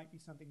criteria might be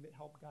something that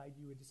help guide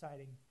you in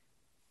deciding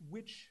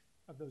which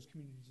of those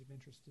communities of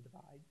interest to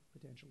divide,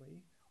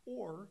 potentially,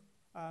 or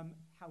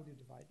how to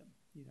divide them.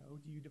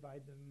 Do you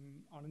divide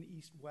them on an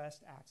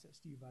east-west axis?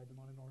 Do you divide them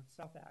on a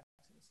north-south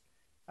axis?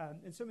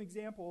 And some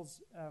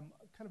examples,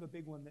 kind of a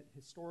big one that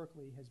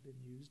historically has been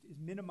used, is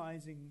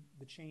minimizing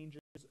the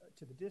changes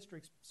to the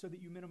districts so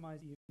that you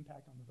minimize the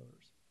impact on the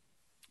voters.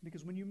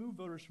 Because when you move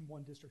voters from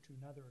one district to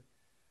another,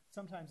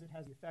 sometimes it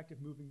has the effect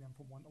of moving them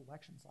from one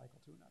election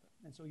cycle to another.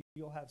 And so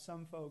you'll have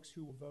some folks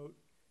who will vote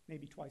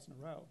maybe twice in a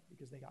row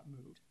because they got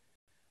moved.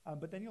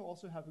 But then you'll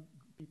also have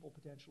people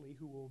potentially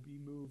who will be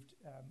moved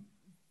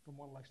from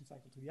one election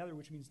cycle to the other,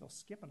 which means they'll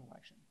skip an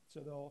election.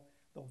 So they'll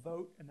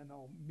vote and then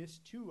they'll miss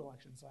 2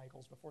 election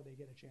cycles before they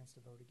get a chance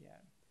to vote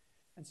again.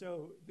 And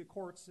so the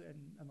courts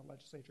and the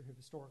legislature have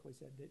historically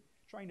said that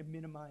trying to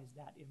minimize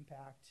that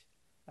impact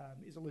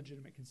is a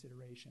legitimate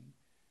consideration.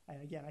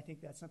 And again, I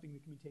think that's something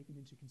that can be taken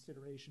into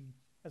consideration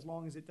as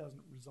long as it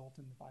doesn't result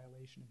in the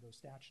violation of those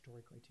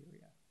statutory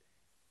criteria.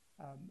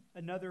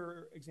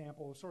 Another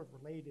example, sort of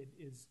related,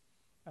 is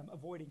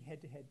avoiding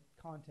head-to-head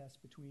contests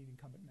between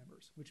incumbent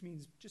members, which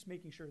means just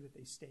making sure that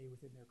they stay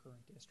within their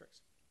current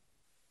districts.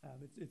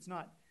 It's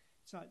not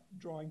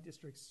drawing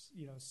districts,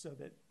 so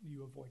that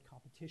you avoid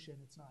competition.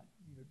 It's not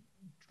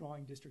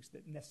drawing districts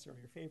that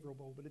necessarily are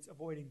favorable, but it's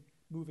avoiding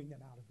moving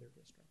them out of their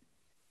district.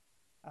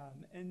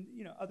 And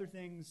other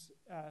things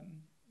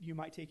you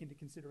might take into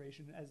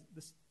consideration, as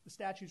the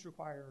statutes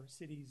require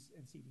cities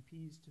and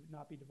CDPs to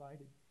not be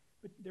divided,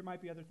 but there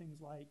might be other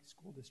things like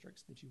school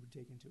districts that you would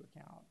take into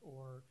account,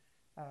 or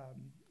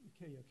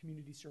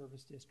community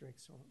service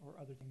districts, or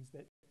other things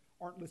that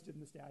aren't listed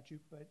in the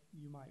statute, but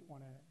you might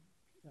want to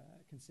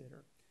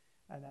consider,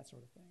 and that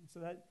sort of thing. So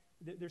that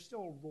there's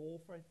still a role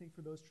for, I think,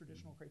 for those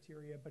traditional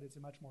criteria, but it's a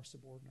much more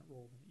subordinate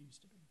role than it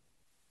used to be.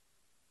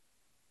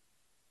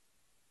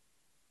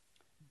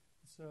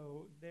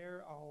 So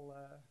there, I'll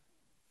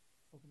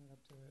open it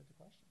up to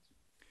questions.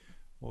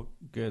 Well,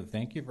 good.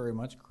 Thank you very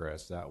much,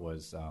 Chris. That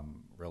was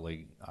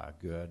really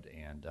good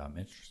and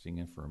interesting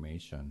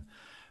information.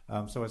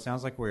 So it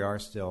sounds like we are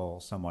still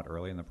somewhat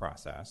early in the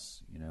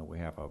process. We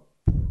have a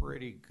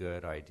pretty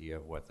good idea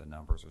of what the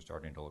numbers are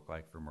starting to look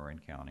like for Marin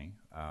County,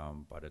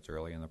 but it's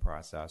early in the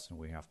process, and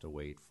we have to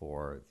wait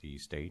for the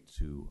state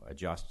to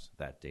adjust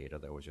that data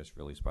that was just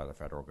released by the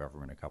federal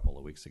government a couple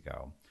of weeks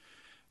ago.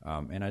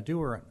 And I do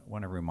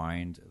want to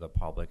remind the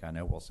public, I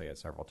know we'll say it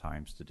several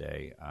times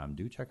today,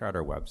 do check out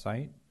our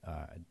website,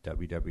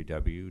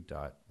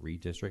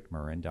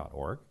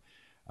 www.redistrictmarin.org.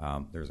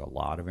 There's a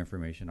lot of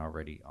information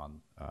already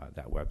on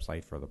that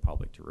website for the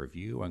public to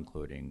review,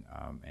 including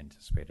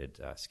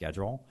anticipated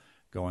schedule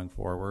going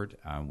forward.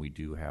 We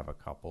do have a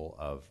couple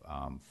of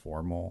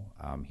formal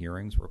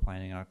hearings we're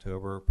planning in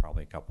October,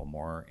 probably a couple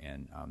more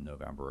in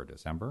November or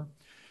December.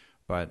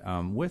 But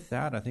with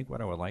that, I think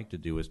what I would like to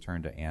do is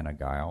turn to Anna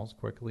Giles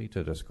quickly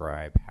to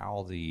describe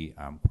how the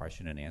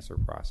question and answer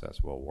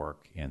process will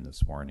work in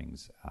this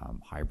morning's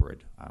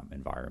hybrid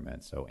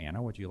environment. So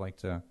Anna, would you like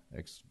to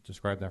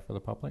describe that for the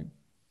public?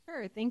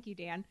 Sure. Thank you,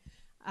 Dan.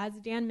 As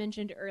Dan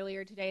mentioned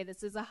earlier today,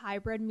 this is a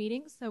hybrid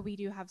meeting, so we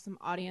do have some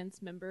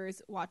audience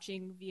members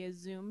watching via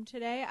Zoom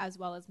today, as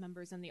well as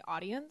members in the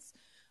audience.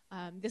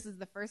 This is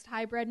the first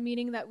hybrid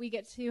meeting that we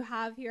get to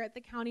have here at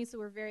the county, so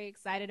we're very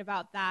excited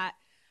about that.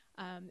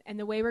 And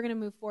the way we're going to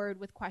move forward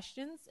with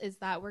questions is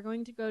that we're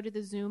going to go to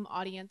the Zoom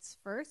audience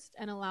first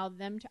and allow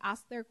them to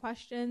ask their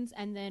questions,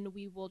 and then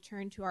we will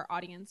turn to our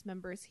audience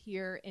members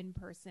here in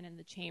person in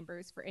the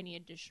chambers for any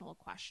additional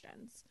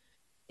questions.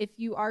 If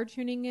you are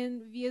tuning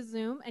in via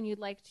Zoom and you'd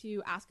like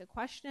to ask a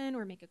question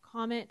or make a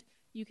comment,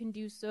 you can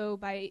do so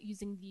by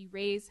using the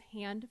raise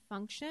hand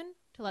function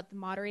to let the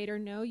moderator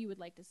know you would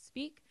like to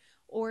speak.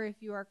 Or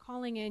if you are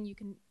calling in, you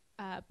can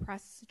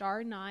press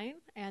 *9,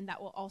 and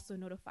that will also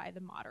notify the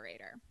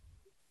moderator.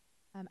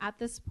 At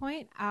this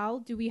point, Al,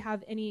 do we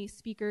have any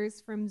speakers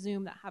from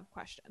Zoom that have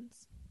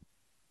questions?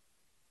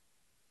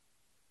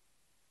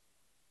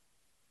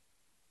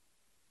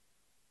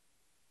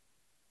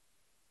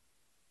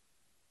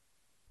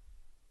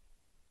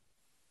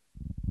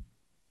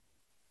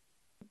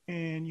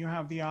 And you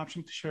have the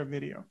option to share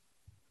video.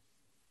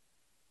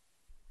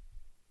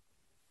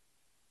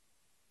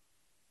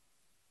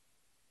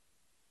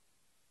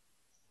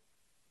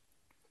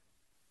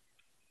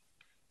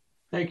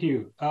 Thank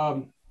you.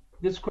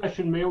 This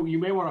question, you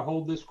may want to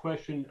hold this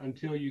question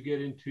until you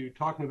get into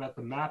talking about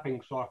the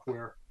mapping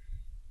software,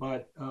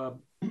 but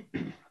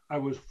I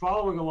was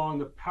following along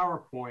the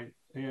PowerPoint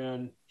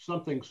and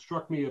something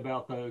struck me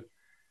about the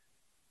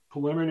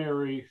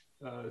preliminary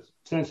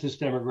census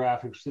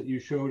demographics that you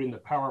showed in the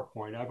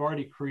PowerPoint. I've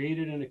already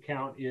created an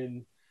account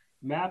in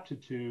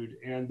Maptitude,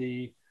 and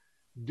the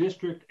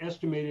district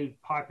estimated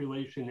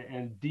population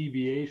and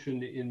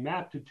deviation in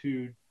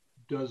Maptitude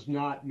does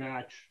not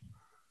match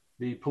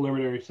the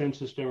preliminary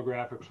census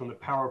demographics on the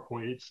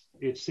PowerPoint.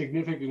 It's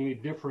significantly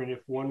different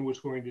if one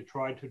was going to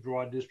try to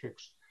draw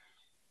districts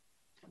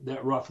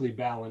that roughly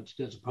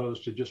balanced as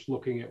opposed to just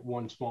looking at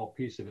one small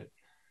piece of it.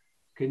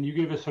 Can you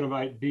give us sort of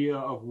idea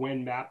of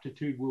when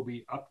Maptitude will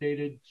be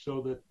updated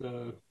so that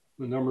the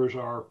numbers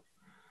are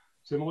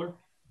similar?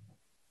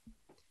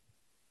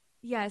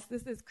 Yes,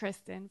 this is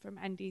Kristen from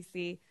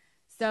NDC.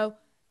 So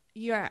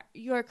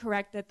you're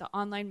correct that the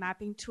online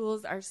mapping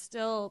tools are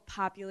still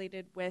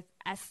populated with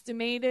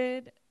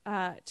estimated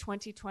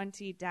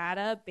 2020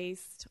 data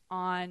based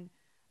on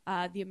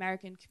the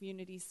American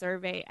Community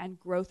Survey and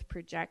growth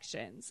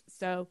projections.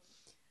 So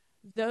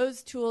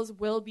those tools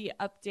will be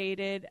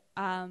updated.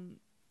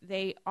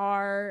 They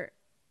are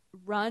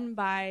run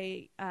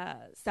by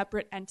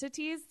separate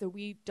entities, so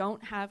we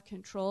don't have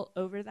control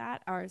over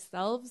that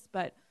ourselves,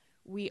 but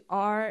we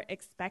are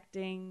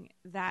expecting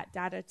that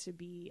data to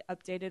be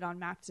updated on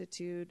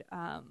Maptitude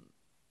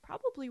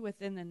probably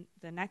within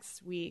the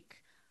next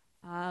week.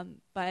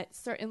 But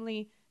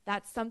certainly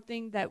that's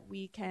something that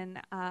we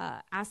can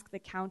ask the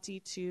county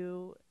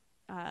to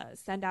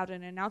send out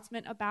an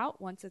announcement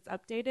about once it's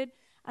updated.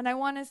 And I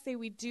want to say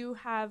we do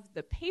have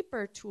the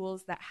paper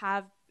tools that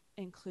have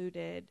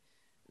included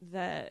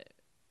the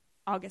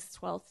August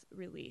 12th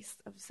release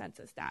of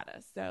census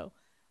data. So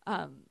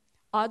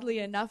oddly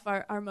enough,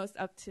 our most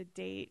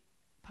up-to-date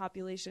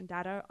population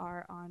data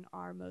are on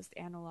our most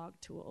analog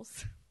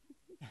tools.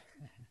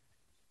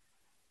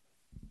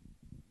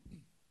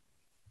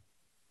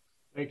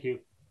 Thank you.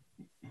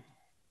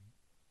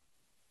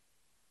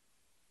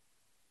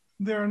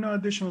 There are no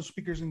additional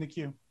speakers in the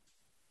queue.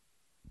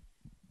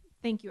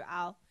 Thank you,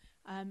 Al.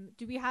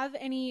 Do we have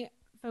any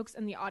folks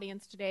in the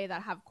audience today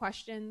that have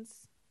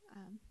questions?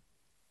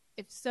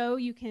 If so,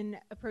 you can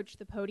approach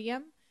the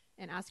podium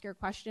and ask your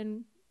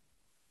question.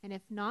 And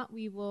if not,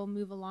 we will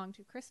move along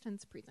to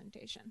Kristen's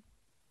presentation.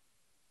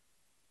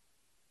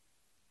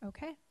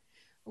 Okay.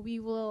 We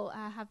will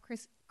have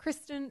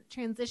Kristen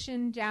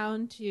transition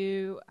down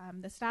to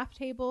the staff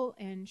table,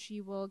 and she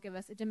will give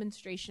us a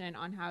demonstration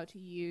on how to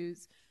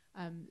use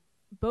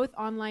both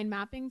online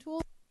mapping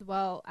tools as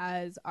well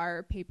as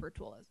our paper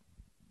tools.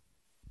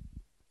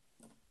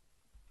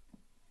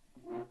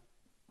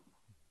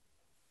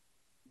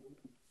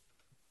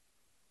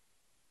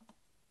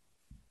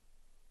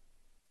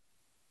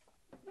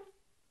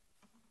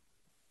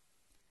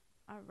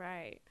 All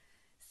right.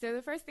 So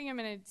the first thing I'm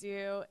going to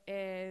do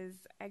is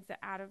exit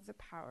out of the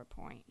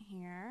PowerPoint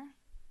here.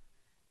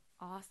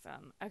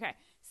 Awesome. Okay.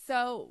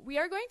 So we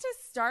are going to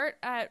start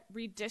at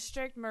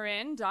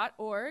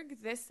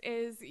redistrictmarin.org. This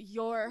is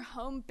your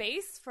home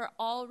base for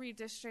all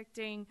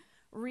redistricting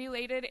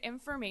related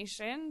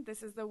information.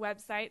 This is the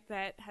website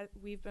that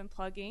we've been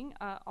plugging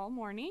all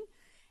morning.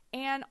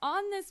 And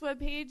on this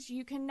webpage,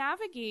 you can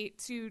navigate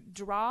to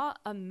draw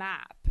a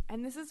map.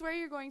 And this is where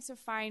you're going to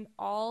find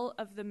all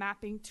of the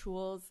mapping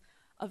tools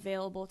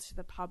available to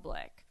the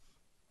public.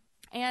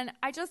 And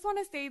I just want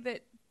to say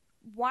that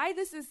why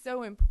this is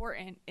so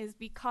important is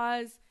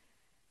because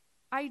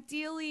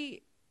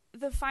ideally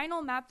the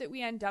final map that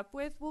we end up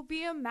with will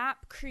be a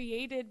map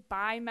created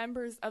by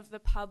members of the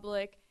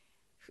public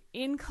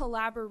in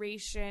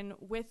collaboration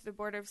with the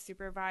Board of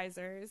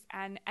Supervisors,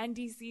 and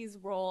NDC's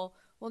role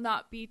will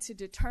not be to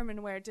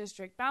determine where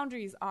district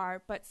boundaries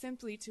are, but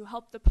simply to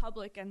help the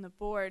public and the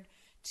board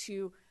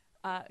to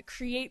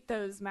create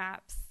those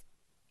maps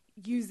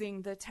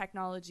using the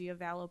technology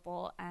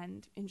available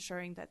and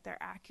ensuring that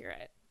they're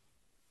accurate.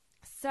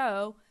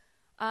 So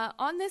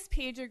on this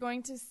page, you're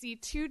going to see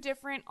two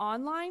different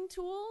online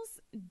tools.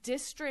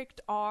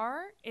 District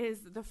R is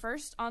the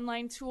first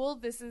online tool.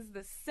 This is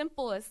the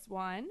simplest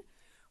one.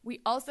 We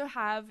also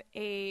have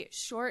a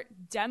short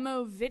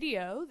demo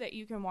video that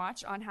you can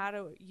watch on how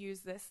to use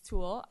this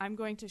tool. I'm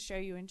going to show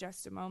you in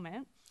just a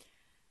moment.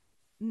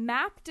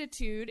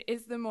 Maptitude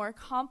is the more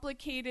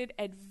complicated,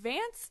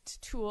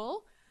 advanced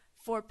tool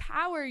for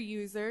power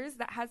users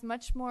that has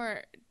much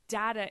more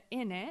data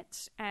in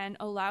it and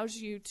allows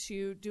you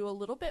to do a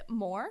little bit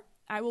more.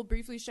 I will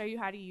briefly show you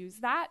how to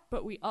use that,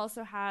 but we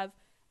also have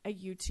a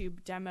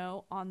YouTube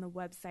demo on the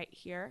website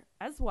here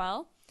as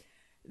well.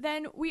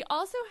 Then we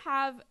also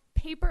have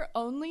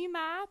paper-only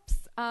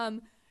maps.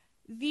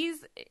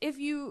 These, if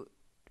you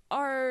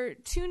are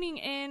tuning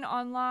in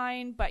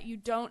online but you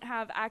don't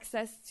have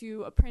access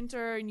to a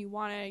printer and you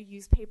want to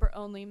use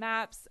paper-only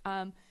maps,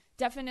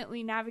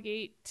 definitely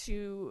navigate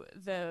to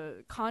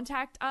the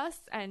Contact Us,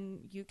 and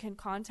you can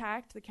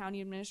contact the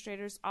County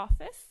Administrator's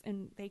Office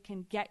and they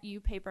can get you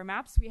paper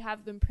maps. We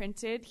have them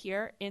printed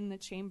here in the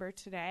chamber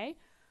today.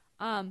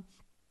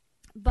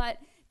 But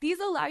these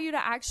allow you to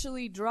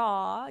actually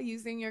draw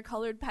using your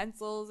colored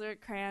pencils or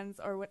crayons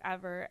or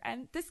whatever.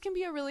 And this can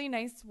be a really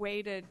nice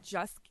way to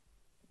just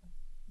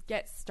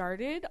get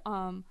started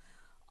on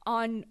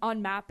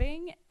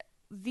mapping.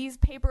 These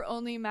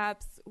paper-only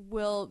maps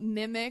will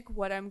mimic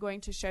what I'm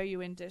going to show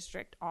you in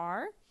District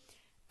R.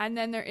 And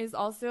then there is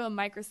also a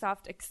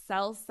Microsoft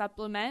Excel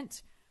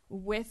supplement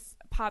with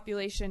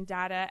population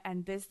data,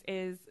 and this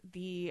is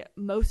the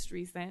most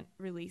recent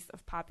release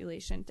of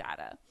population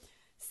data.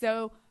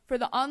 So for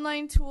the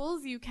online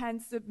tools, you can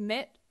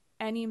submit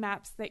any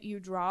maps that you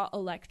draw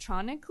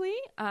electronically.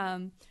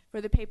 For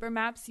the paper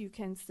maps, you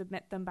can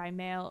submit them by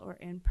mail or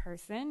in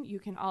person. You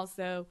can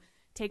also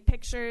take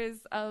pictures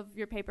of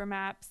your paper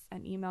maps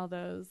and email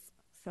those.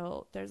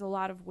 So there's a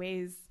lot of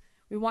ways.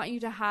 We want you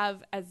to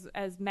have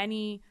as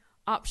many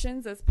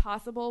options as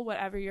possible,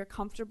 whatever you're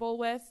comfortable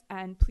with,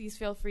 and please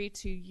feel free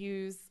to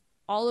use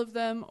all of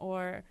them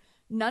or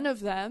none of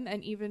them,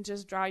 and even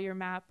just draw your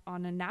map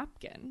on a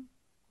napkin.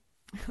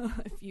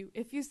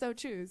 if you so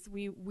choose,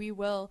 we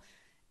will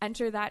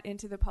enter that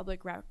into the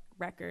public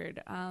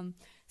record.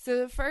 So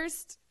the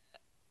first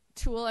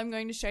tool I'm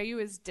going to show you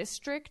is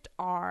District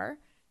R.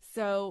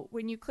 So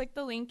when you click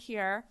the link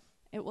here,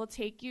 it will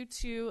take you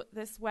to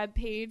this web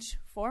page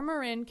for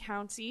Marin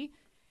County,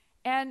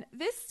 And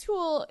this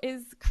tool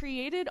is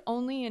created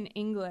only in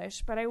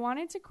English, but I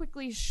wanted to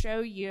quickly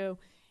show you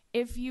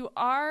if you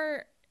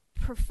are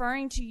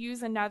preferring to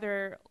use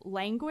another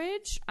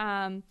language.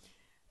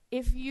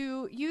 If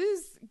you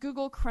use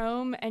Google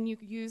Chrome and you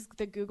use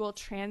the Google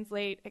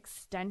Translate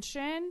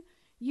extension,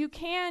 you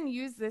can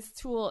use this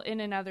tool in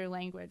another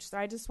language. So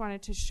I just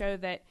wanted to show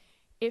that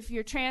if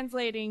you're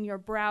translating your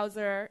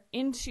browser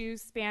into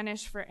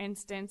Spanish, for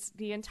instance,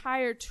 the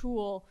entire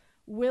tool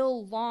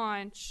will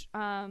launch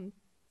and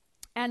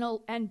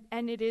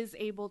it is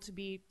able to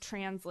be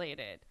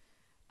translated,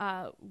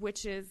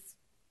 which is,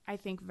 I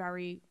think,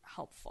 very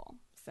helpful.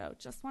 So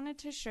just wanted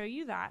to show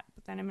you that,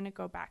 but then I'm going to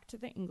go back to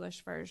the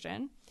English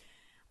version.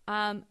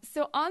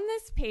 So on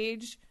this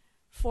page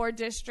for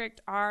District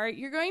R,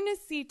 you're going to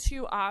see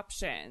two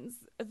options.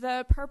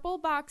 The purple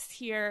box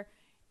here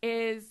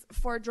is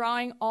for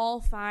drawing all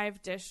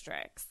 5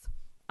 districts.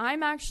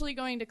 I'm actually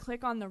going to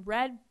click on the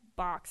red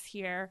box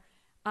here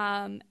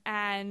and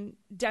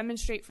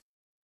demonstrate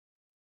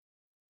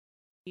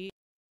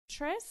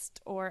interest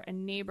or a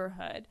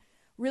neighborhood.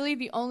 Really,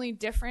 the only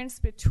difference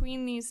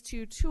between these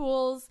two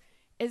tools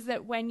is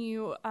that when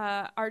you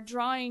are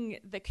drawing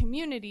the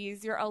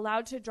communities, you're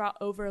allowed to draw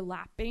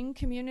overlapping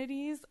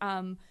communities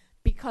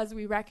because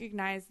we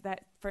recognize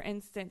that, for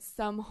instance,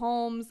 some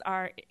homes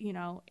are,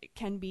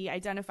 can be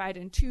identified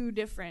in 2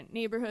 different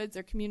neighborhoods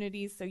or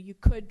communities, so you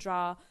could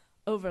draw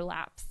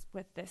overlaps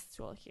with this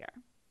tool here.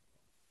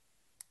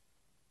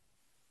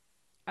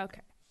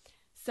 Okay,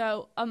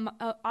 so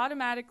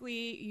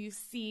automatically you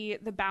see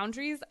the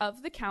boundaries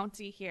of the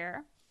county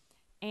here,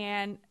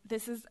 and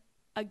this is,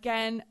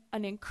 again,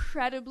 an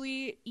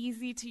incredibly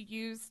easy to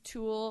use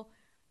tool.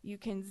 You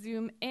can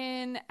zoom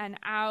in and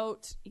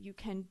out. You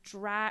can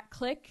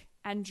click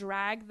and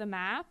drag the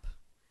map.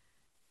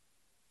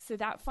 So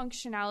that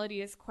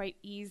functionality is quite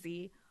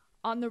easy.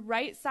 On the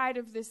right side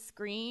of the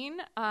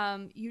screen,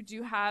 you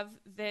do have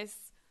this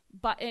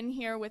button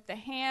here with the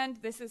hand.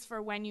 This is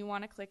for when you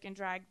want to click and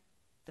drag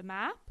the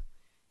map.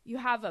 You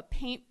have a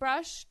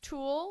paintbrush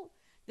tool.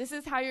 This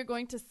is how you're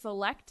going to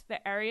select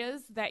the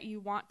areas that you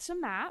want to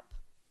map.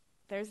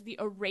 There's the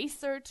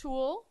eraser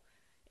tool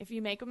if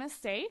you make a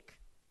mistake.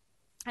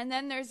 And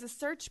then there's a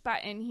search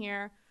button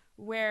here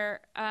where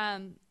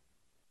a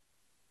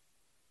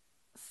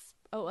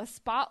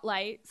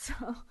spotlight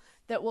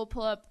that will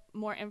pull up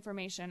more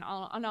information.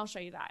 I'll show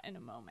you that in a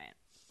moment.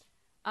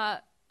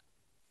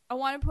 I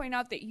want to point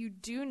out that you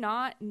do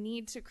not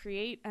need to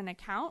create an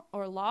account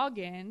or log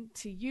in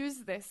to use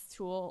this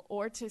tool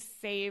or to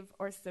save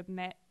or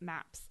submit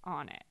maps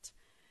on it.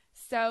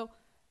 So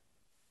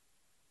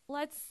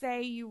let's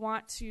say you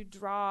want to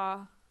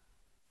draw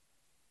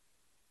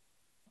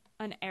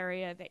an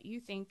area that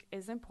you think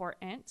is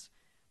important.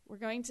 We're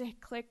going to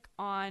click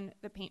on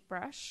the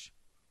paintbrush.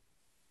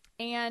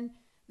 And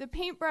the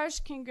paintbrush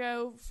can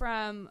go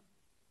from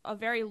a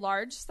very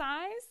large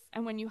size,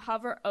 and when you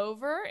hover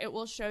over, it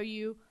will show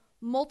you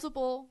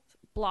multiple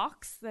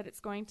blocks that it's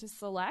going to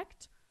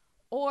select,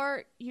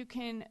 or you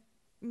can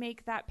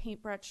make that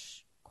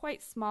paintbrush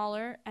quite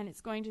smaller, and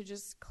it's going to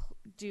just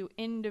do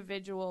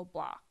individual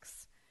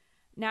blocks.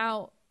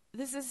 Now,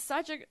 this is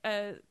such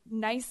a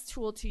nice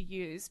tool to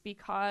use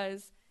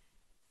because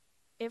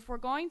if we're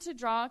going to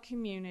draw a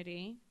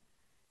community,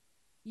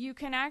 you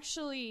can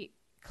actually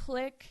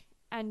click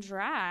and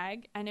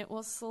drag and it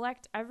will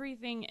select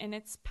everything in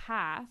its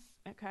path,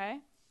 okay?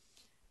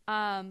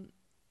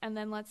 And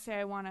then let's say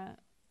I want to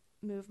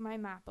move my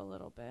map a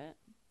little bit.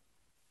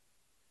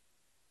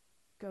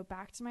 Go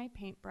back to my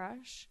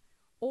paintbrush.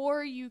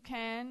 Or you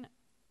can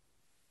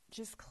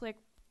just click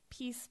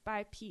piece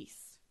by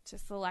piece to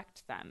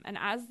select them. And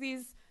as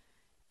these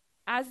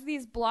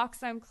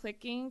blocks I'm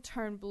clicking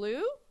turn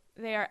blue,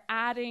 they are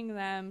adding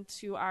them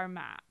to our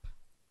map.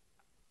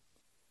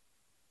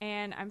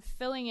 And I'm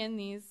filling in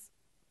these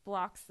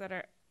blocks that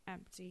are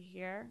empty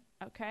here,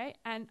 okay?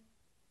 And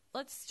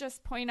let's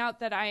just point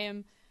out that I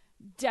am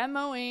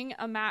demoing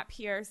a map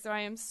here, so I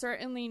am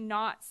certainly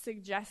not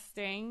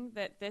suggesting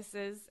that this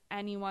is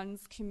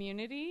anyone's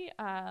community.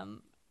 I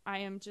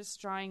am just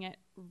drawing it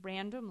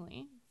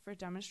randomly for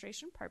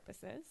demonstration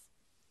purposes.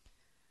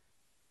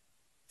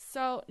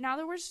 So now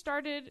that we're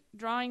started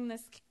drawing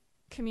this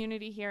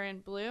community here in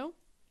blue,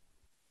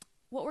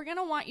 what we're going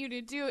to want you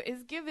to do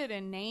is give it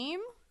a name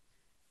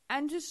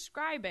and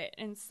describe it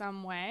in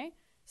some way.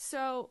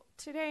 So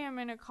today I'm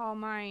going to call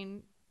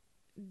mine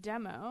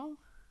Demo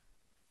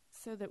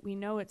so that we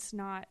know it's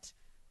not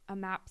a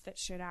map that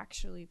should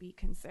actually be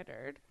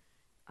considered.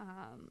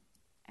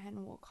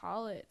 And we'll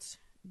call it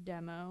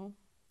Demo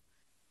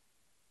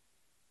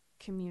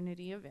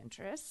Community of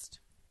Interest,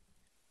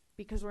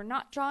 because we're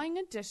not drawing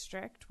a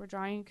district, we're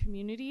drawing a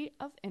community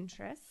of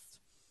interest.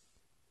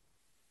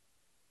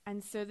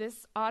 And so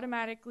this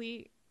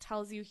automatically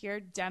tells you here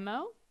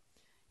demo.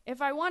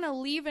 If I want to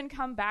leave and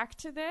come back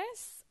to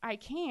this, I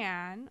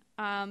can,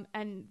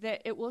 and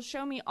that it will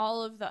show me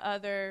all of the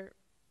other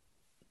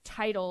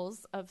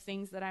titles of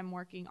things that I'm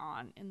working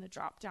on in the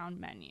drop-down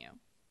menu.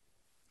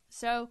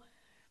 So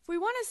if we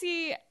want to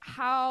see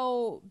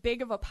how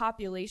big of a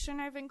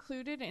population I've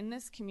included in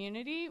this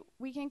community,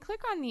 we can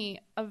click on the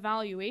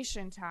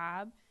Evaluation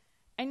tab,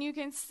 and you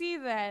can see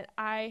that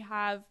I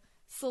have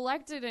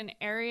selected an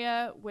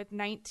area with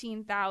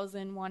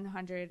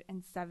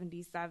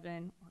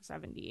 19,177 or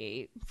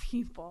 78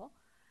 people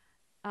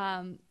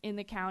in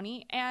the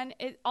county. And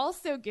it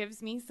also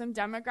gives me some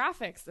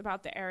demographics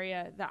about the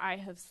area that I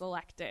have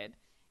selected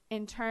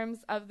in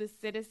terms of the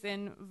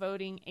citizen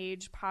voting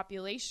age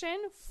population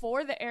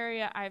for the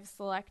area I've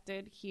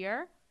selected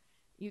here.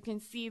 You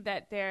can see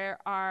that there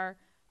are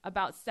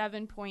about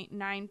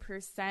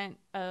 7.9%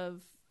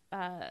 of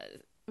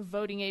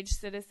voting age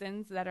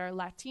citizens that are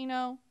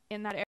Latino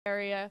in that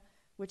area,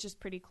 which is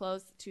pretty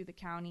close to the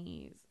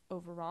county's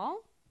overall.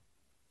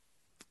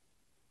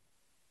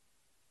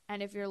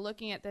 And if you're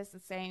looking at this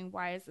and saying,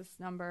 why is this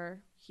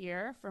number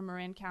here for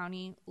Marin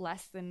County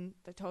less than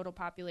the total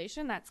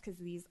population? That's because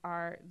these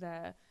are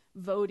the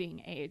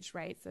voting age,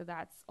 right? So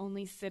that's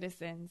only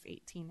citizens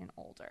 18 and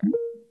older.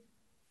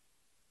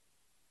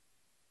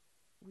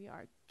 We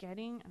are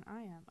getting, and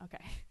I am,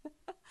 okay.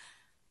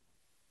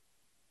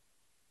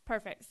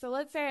 Perfect. So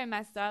let's say I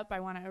messed up.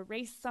 I want to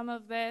erase some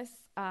of this.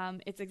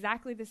 It's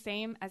exactly the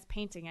same as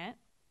painting it.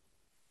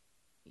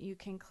 You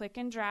can click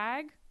and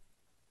drag,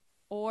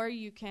 or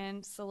you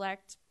can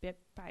select bit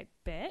by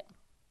bit,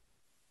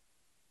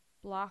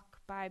 block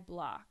by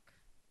block.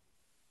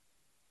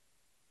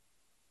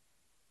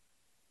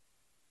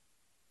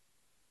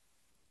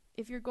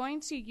 If you're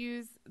going to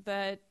use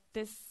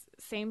this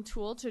same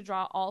tool to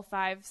draw all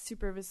 5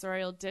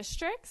 supervisorial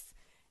districts,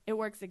 it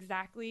works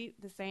exactly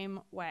the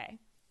same way.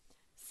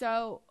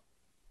 So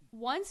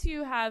once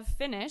you have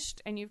finished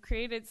and you've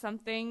created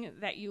something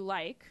that you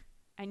like,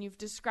 and you've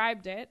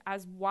described it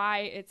as why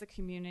it's a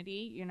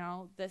community, you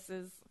know, this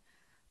is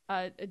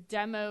a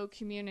demo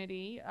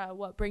community.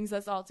 What brings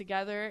us all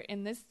together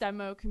in this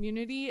demo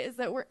community is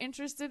that we're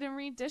interested in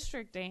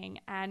redistricting,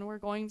 and we're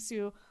going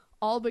to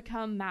all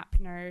become map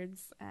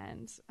nerds.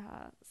 And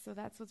so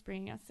that's what's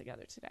bringing us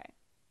together today.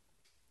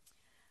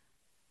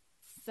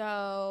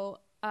 So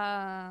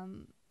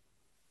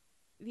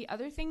the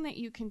other thing that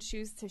you can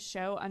choose to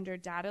show under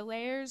data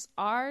layers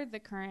are the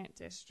current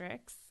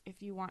districts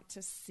if you want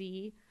to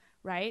see,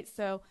 right?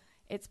 So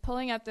it's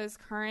pulling up those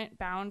current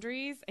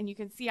boundaries, and you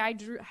can see I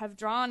have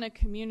drawn a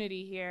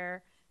community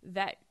here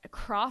that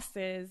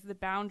crosses the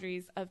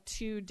boundaries of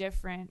 2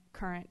 different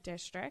current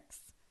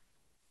districts.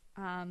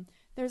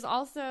 There's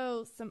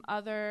also some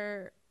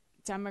other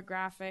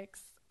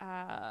demographics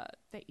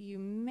that you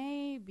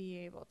may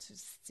be able to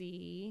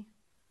see.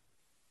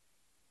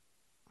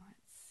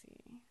 Let's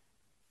see.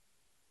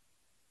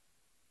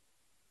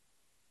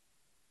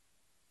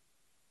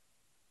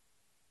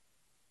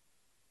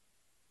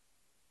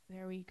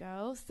 There we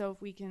go. So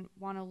if we can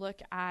want to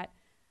look at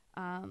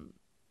some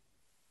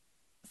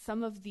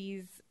of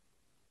these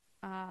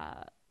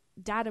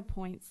data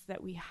points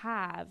that we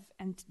have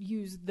and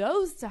use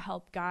those to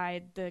help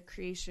guide the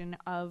creation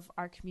of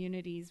our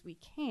communities, we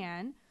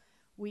can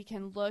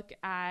look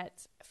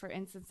at, for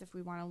instance, if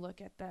we want to look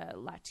at the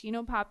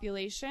Latino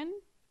population,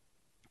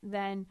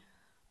 then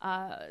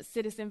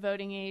citizen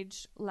voting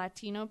age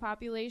Latino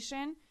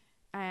population,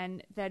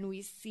 and then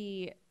we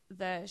see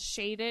the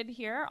shaded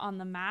here on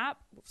the map.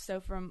 So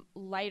from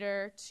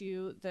lighter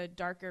to the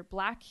darker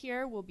black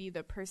here will be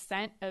the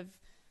percent of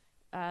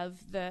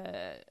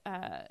the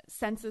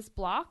census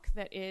block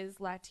that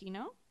is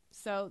Latino.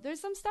 So there's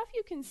some stuff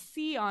you can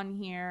see on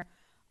here,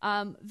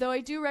 though I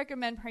do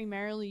recommend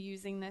primarily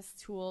using this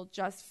tool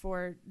just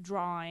for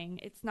drawing.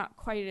 It's not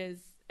quite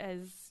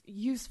as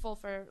useful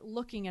for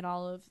looking at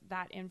all of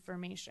that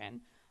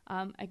information.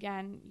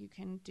 Again, you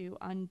can do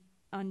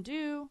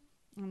undo,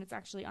 and it's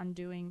actually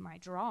undoing my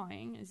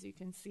drawing. As you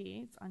can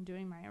see, it's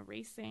undoing my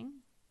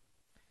erasing.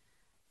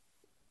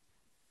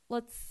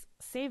 Let's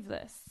save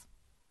this.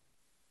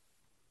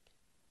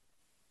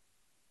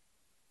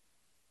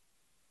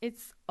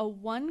 It's a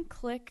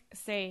one-click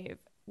save,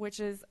 which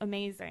is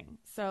amazing.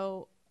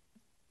 So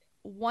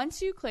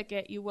once you click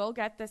it, you will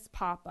get this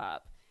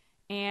pop-up.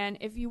 And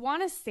if you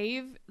want to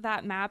save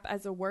that map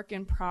as a work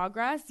in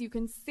progress, you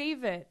can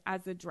save it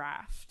as a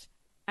draft.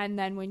 And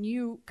then when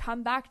you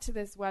come back to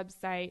this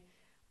website,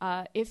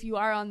 if you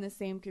are on the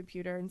same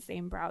computer and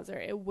same browser,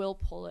 it will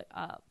pull it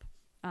up,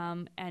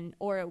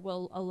 or it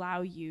will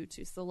allow you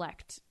to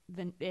select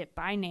it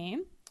by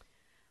name.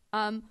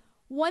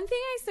 One thing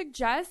I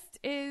suggest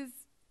is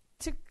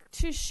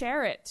to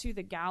share it to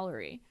the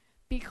gallery,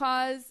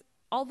 because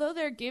although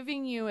they're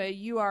giving you a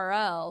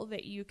URL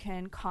that you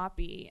can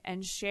copy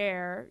and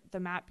share the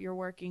map you're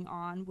working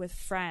on with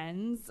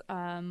friends,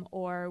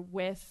 or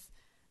with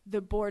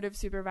the Board of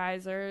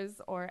Supervisors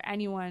or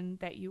anyone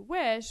that you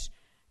wish,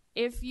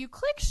 if you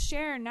click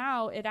share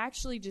now, it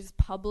actually just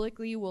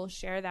publicly will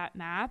share that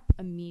map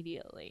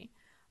immediately.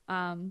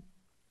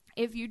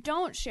 If you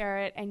don't share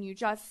it and you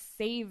just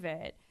save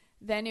it,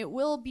 then it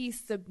will be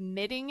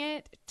submitting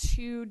it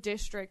to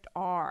District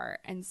R.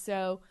 And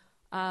so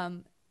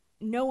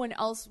no one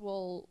else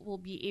will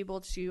be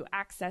able to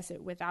access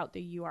it without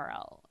the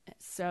URL.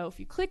 So if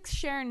you click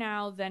share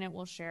now, then it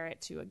will share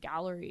it to a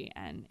gallery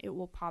and it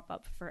will pop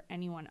up for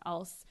anyone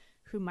else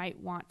who might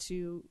want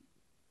to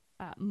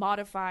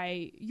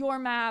modify your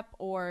map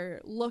or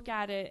look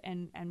at it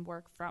and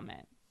work from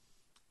it.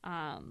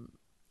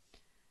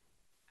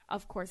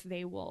 Of course,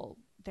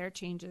 their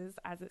changes,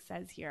 as it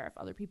says here, if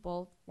other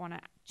people want to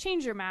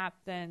change your map,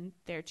 then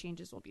their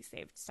changes will be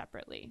saved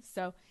separately.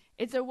 So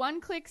it's a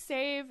one-click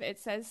save. It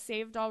says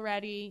saved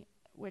already,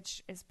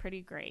 which is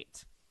pretty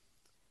great.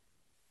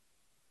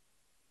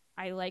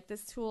 I like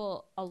this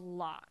tool a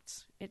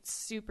lot. It's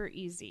super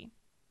easy.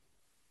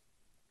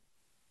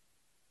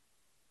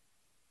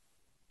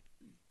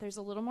 There's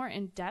a little more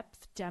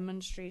in-depth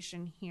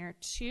demonstration here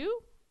too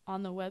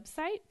on the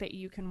website that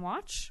you can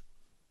watch.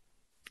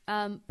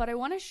 But I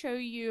want to show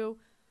you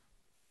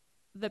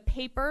the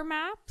paper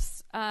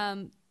maps,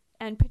 and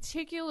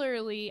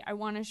particularly I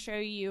want to show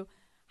you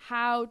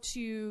how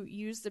to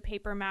use the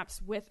paper maps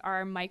with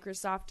our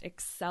Microsoft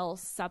Excel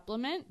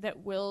supplement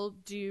that will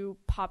do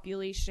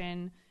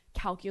population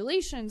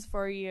calculations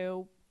for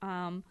you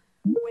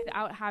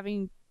without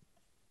having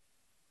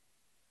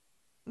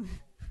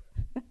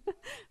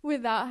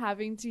without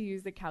having to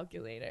use a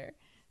calculator.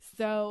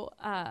 So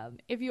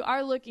if you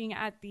are looking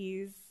at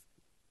these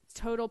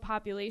total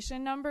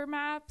population number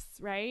maps,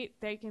 right,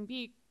 they can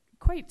be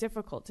quite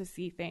difficult to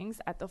see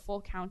things at the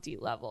full county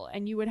level,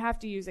 and you would have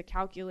to use a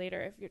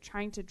calculator if you're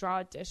trying to draw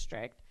a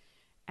district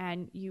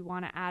and you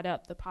want to add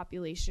up the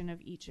population of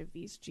each of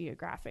these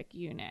geographic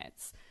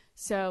units.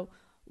 So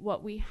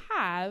what we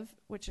have,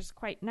 which is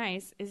quite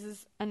nice,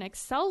 is an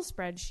Excel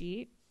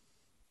spreadsheet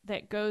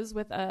that goes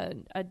with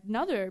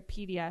another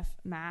PDF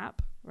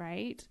map,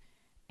 right?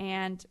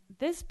 And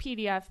this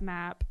PDF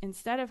map,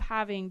 instead of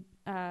having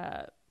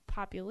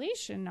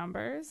population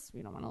numbers,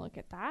 we don't want to look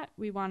at that.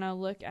 We want to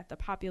look at the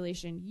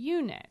population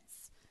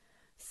units.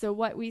 So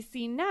what we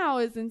see now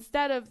is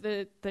instead of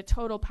the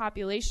total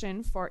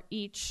population for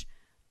each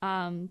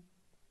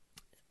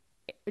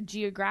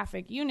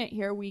geographic unit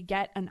here, we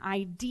get an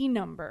ID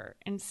number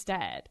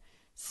instead.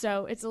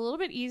 So it's a little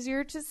bit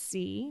easier to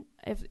see.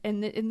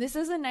 And this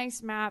is a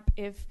nice map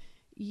if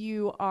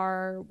you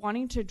are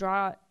wanting to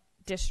draw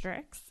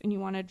districts and you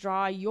want to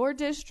draw your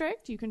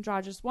district. You can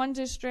draw just one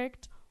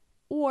district,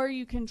 or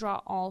you can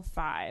draw all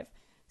 5.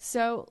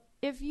 So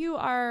if you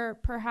are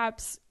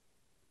perhaps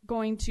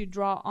going to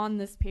draw on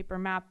this paper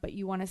map, but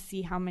you want to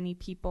see how many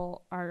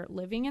people are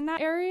living in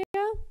that area,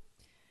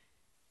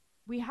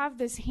 we have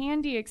this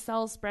handy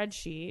Excel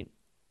spreadsheet.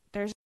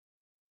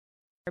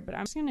 But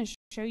I'm just going to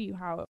show you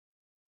how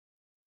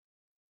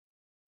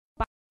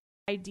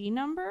ID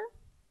number,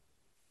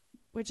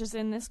 which is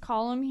in this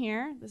column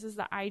here. This is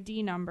the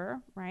ID number,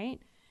 right?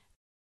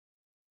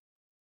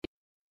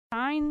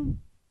 Assign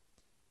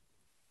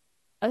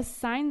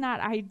that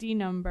ID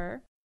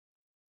number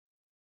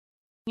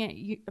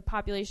at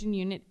population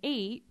unit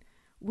 8.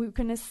 We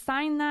can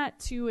assign that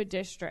to a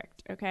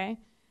district, okay?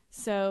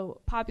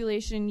 So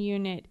population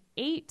unit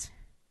 8,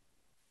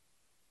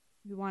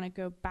 we want to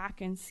go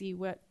back and see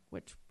where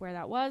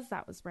that was.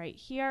 That was right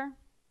here.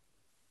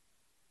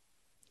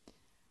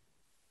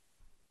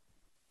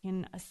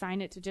 And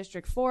assign it to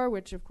district 4,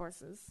 which of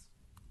course is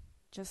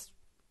just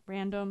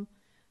random.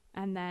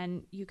 And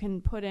then you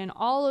can put in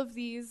all of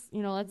these,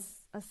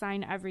 let's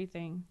assign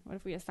everything. What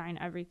if we assign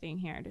everything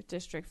here to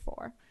district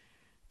 4?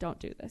 Don't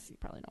do this. You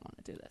probably don't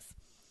want to do this.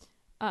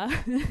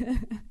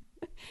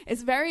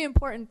 It's very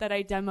important that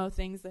I demo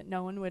things that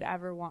no one would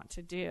ever want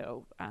to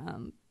do,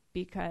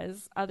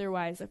 because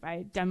otherwise if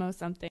I demo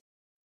something,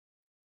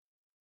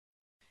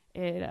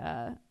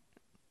 it's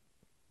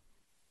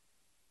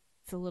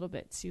a little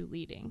bit too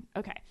leading.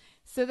 Okay,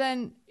 so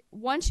then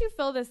once you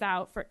fill this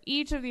out for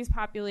each of these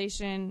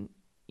population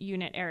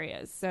unit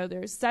areas, so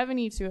there's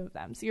 72 of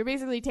them. So you're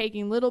basically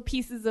taking little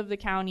pieces of the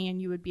county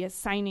and you would be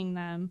assigning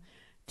them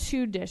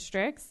to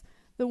districts.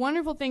 The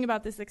wonderful thing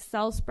about this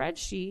Excel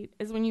spreadsheet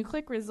is when you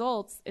click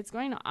results, it's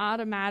going to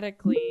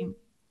automatically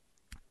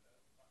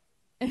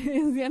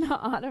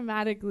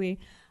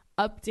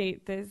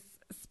update this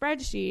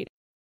spreadsheet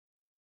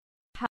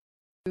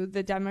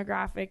the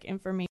demographic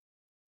information.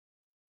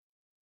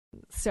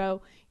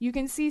 So you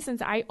can see,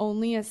 since I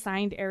only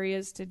assigned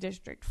areas to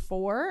District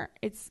 4,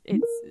 it's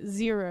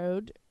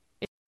zeroed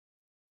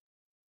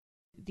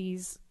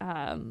these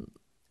 1,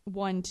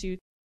 2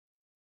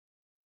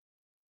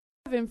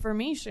 of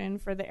information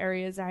for the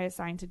areas I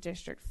assigned to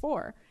District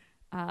 4.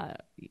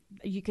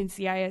 You can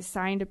see I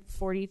assigned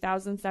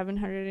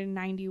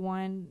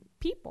 40,791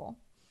 people.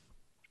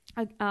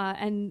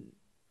 And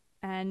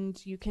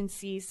you can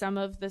see some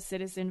of the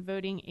citizen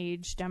voting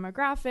age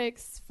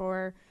demographics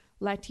for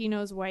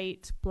Latinos,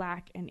 white,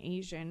 Black, and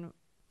Asian.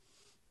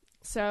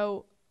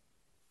 So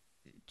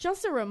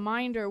just a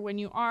reminder, when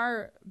you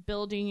are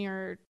building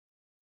your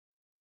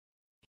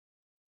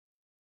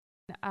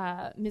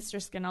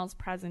Mr. Scannell's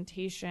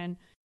presentation,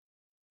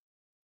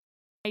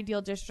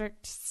 ideal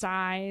district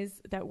size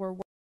that we're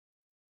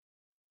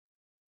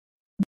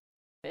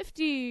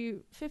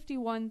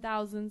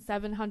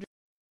 51,700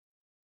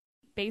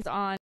 based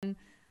on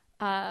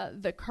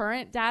the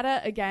current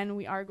data. Again,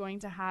 we are going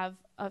to have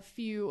a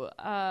few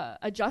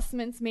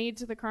adjustments made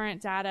to the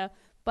current data,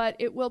 but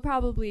it will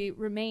probably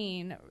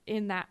remain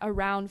in that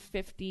around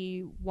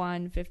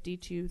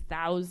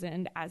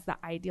 52,000 as the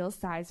ideal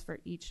size for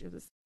each of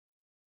the.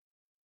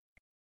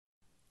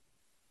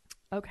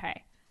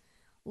 Okay,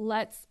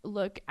 let's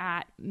look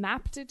at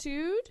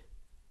Maptitude,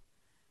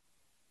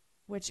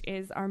 which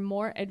is our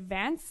more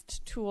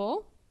advanced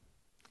tool.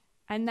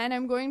 And then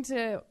I'm going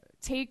to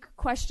take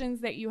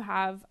questions that you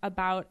have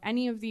about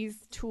any of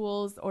these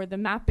tools or the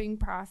mapping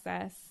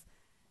process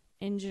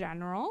in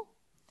general.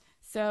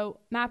 So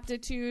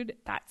Maptitude,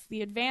 that's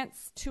the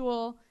advanced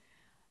tool.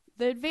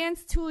 The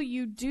advanced tool,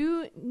 you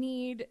do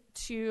need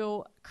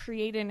to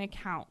create an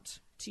account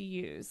to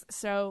use.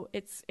 So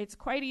it's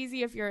quite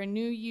easy. If you're a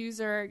new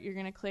user, you're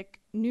going to click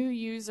New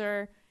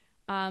User.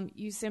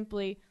 You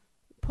simply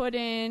put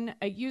in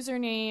a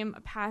username,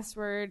 a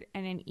password,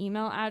 and an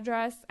email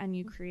address, and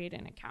you create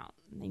an account.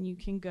 And then you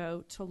can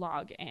go to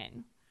log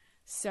in.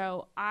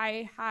 So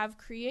I have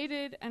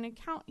created an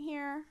account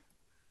here.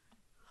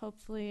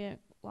 Hopefully it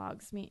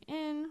logs me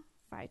in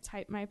if I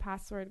type my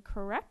password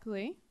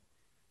correctly.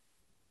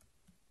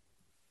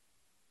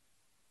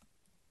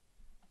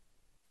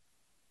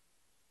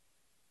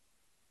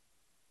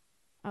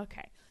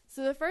 Okay,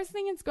 so the first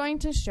thing it's going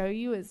to show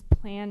you is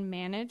Plan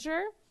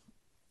Manager.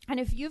 And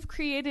if you've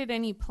created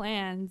any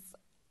plans,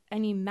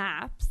 any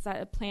maps,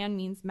 that a plan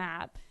means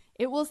map,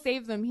 it will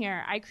save them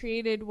here. I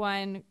created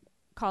one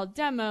called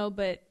Demo,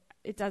 but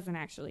it doesn't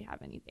actually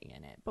have anything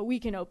in it, but we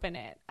can open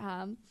it.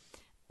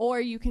 Or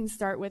you can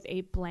start with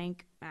a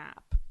blank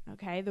map,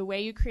 okay? The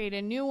way you create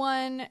a new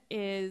one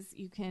is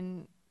you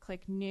can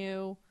click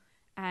New,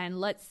 and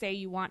let's say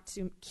you want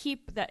to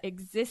keep the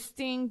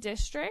existing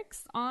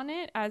districts on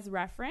it as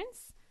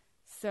reference.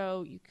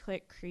 So you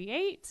click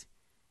Create.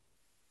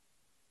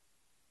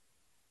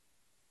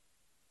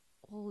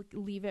 We'll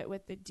leave it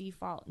with the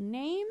default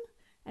name,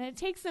 and it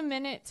takes a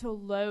minute to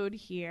load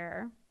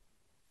here,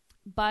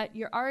 but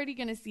you're already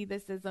going to see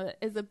this is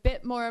a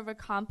bit more of a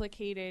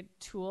complicated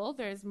tool.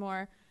 There's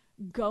more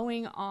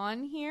going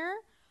on here.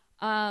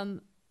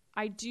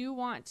 I do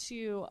want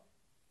to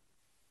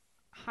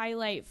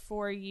highlight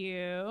for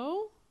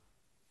you,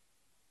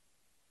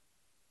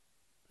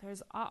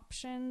 there's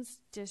options,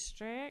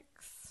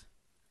 districts.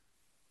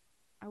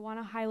 I want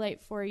to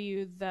highlight for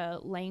you the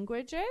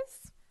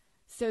languages.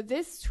 So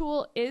this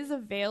tool is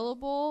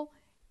available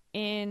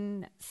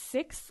in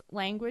 6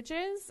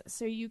 languages.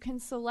 So you can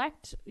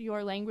select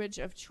your language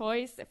of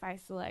choice. If I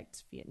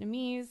select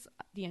Vietnamese,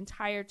 the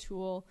entire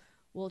tool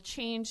will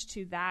change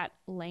to that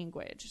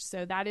language.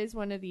 So that is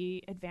one of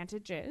the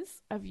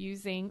advantages of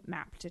using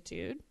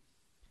Maptitude.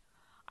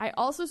 I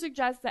also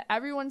suggest that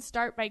everyone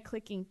start by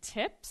clicking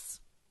Tips.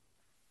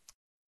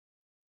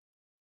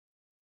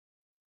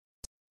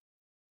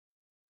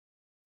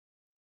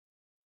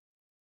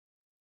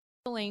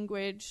 The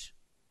language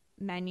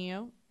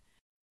menu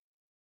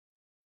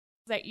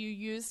that you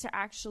use to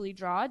actually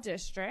draw a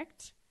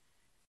district.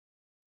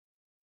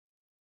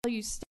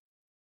 If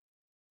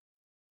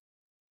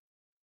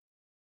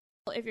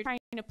you're trying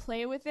to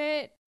play with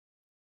it,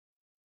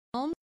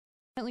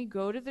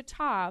 go to the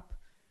top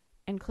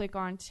and click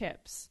on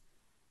Tips.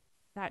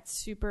 That's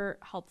super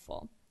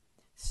helpful.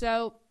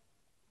 So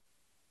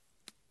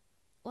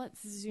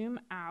let's zoom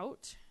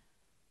out.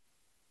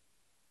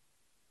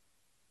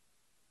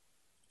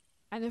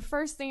 And the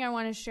first thing I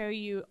want to show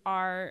you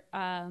are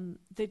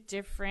the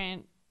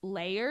different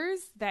layers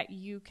that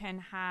you can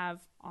have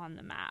on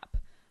the map.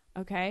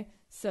 Okay,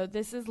 so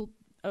this is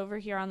over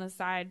here on the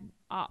side,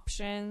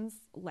 Options,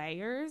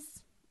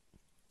 Layers.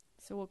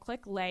 So we'll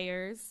click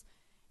Layers,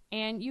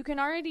 and you can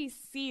already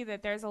see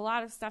that there's a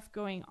lot of stuff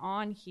going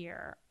on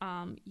here.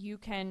 You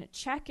can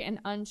check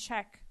and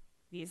uncheck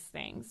these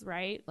things,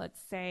 right?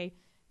 Let's say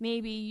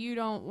maybe you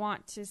don't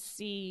want to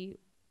see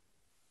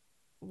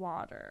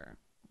water.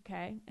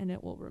 Okay, and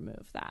it will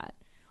remove that.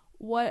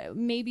 What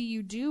maybe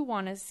you do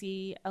want to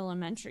see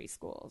elementary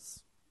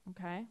schools.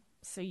 Okay,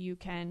 so you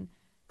can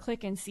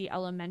click and see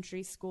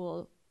elementary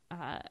school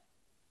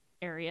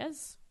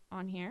areas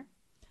on here.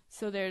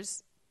 So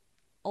there's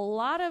a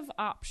lot of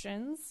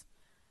options.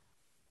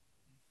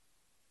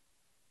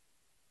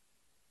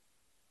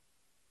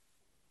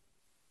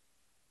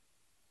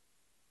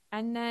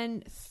 And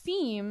then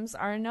themes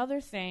are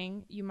another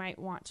thing you might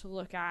want to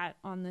look at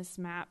on this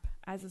map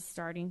as a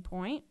starting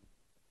point.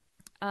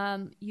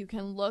 You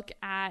can look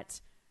at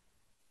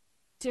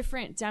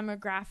different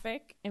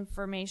demographic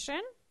information,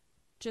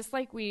 just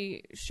like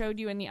we showed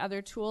you in the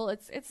other tool.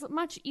 It's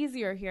much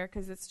easier here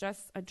because it's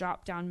just a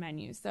drop-down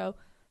menu. So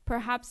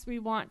perhaps we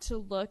want to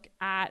look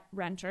at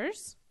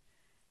renters.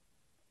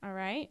 All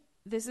right,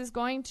 this is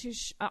going to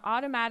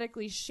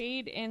automatically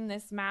shade in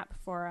this map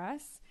for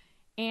us.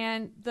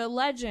 And the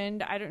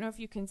legend, I don't know if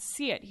you can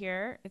see it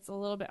here. It's a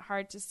little bit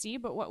hard to see,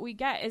 but what we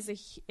get is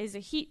a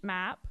heat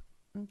map,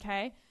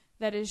 okay,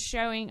 that is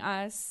showing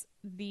us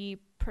the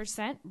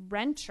 %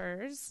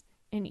 renters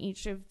in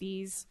each of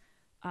these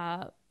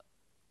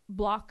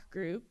block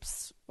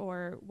groups,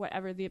 or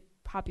whatever the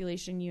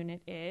population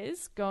unit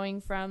is, going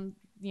from,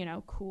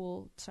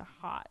 cool to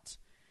hot.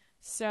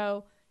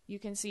 So you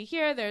can see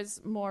here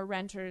there's more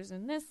renters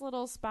in this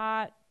little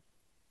spot.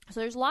 So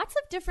there's lots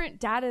of different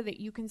data that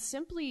you can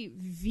simply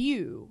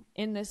view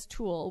in this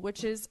tool,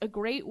 which is a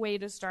great way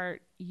to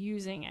start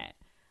using it.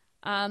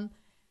 I'm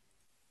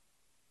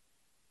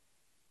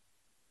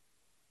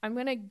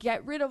going to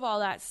get rid of all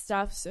that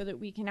stuff so that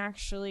we can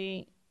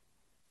actually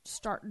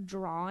start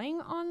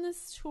drawing on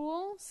this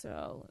tool.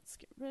 So let's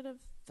get rid of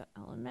the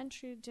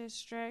elementary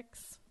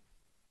districts.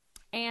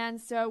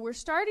 And so we're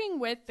starting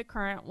with the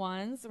current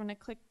ones. I'm going to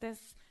click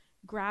this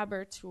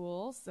grabber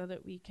tool so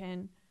that we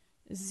can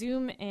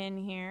zoom in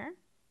here.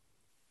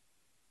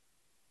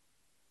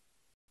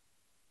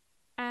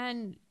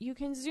 And you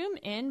can zoom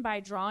in by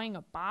drawing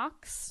a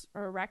box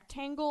or a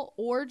rectangle,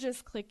 or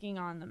just clicking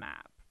on the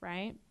map,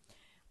 right?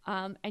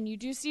 And you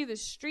do see the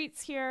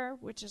streets here,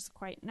 which is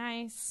quite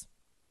nice.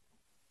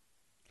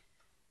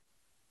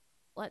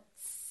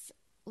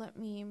 Let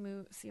me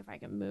see if I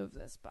can move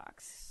this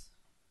box.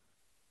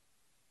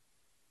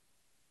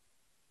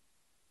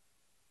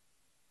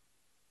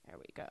 There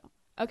we go.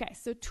 Okay,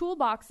 so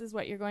toolbox is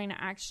what you're going to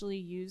actually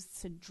use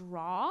to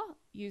draw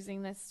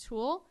using this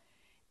tool.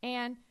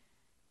 And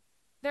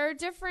there are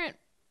different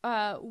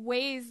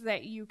ways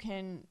that you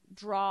can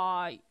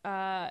draw.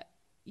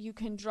 You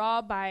can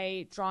draw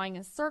by drawing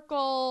a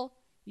circle,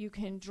 you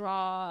can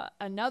draw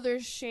another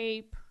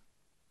shape,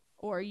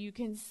 or you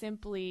can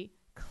simply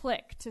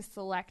click to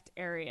select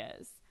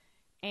areas.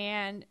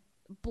 And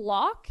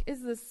block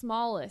is the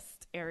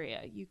smallest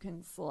area you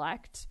can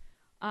select.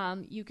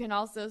 You can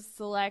also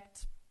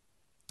select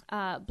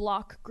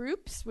block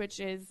groups, which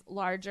is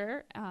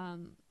larger,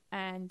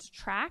 and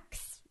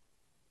tracks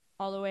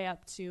all the way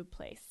up to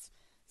place.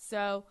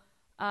 So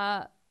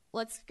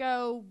let's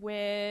go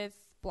with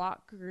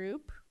block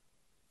group,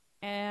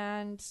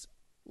 and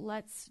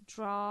let's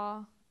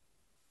draw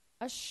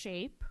a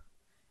shape,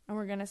 and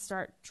we're going to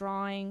start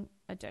drawing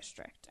a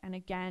district. And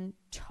again,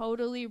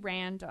 totally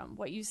random.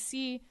 What you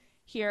see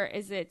here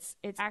is it's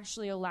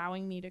actually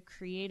allowing me to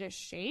create a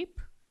shape,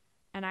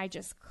 and I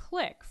just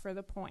click for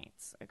the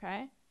points,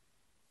 okay?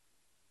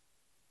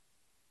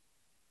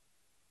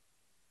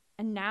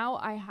 And now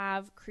I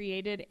have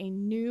created a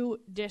new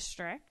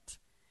district,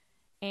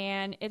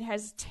 and it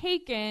has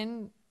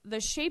taken the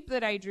shape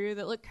that I drew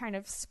that looked kind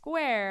of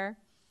square,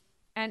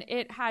 and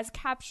it has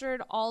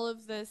captured all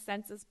of the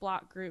census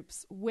block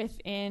groups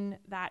within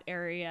that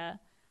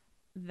area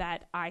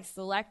that I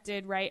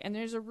selected, right? And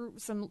there's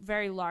some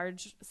very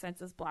large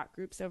census block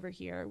groups over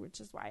here,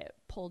 which is why it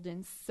pulled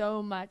in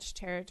so much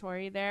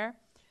territory there.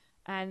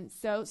 And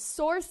so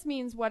source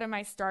means what am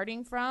I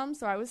starting from?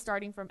 So I was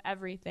starting from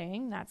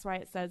everything. That's why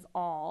it says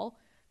all.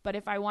 But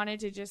if I wanted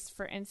to just,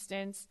 for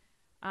instance,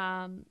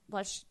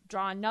 let's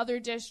draw another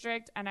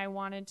district, and I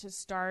wanted to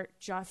start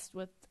just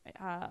with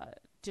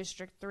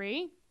District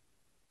 3,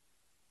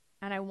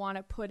 and I want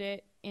to put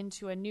it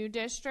into a new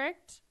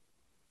district,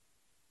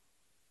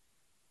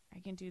 I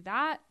can do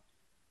that.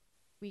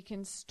 We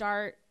can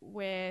start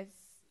with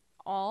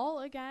all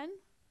again.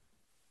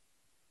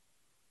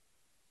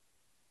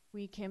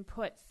 We can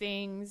put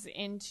things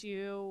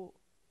into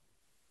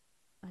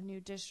a new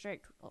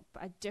district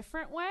a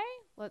different way.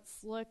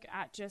 Let's look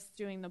at just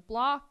doing the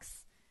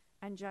blocks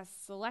and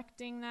just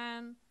selecting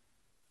them.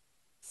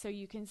 So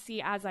you can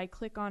see as I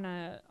click on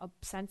a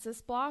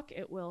census block,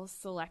 it will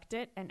select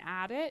it and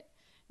add it.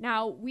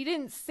 Now, we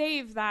didn't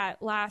save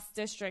that last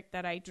district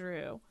that I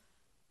drew.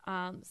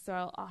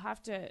 So I'll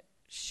have to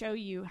show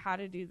you how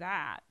to do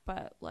that,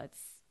 but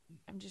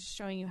I'm just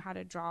showing you how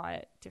to draw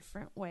it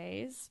different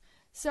ways.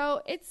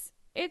 So it's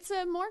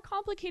a more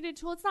complicated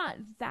tool. It's not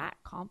that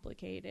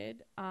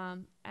complicated.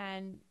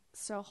 And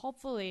so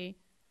hopefully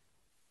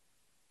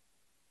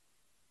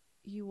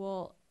you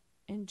will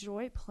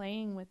enjoy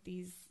playing with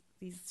these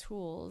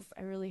tools.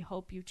 I really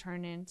hope you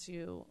turn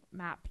into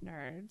map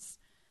nerds.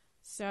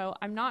 So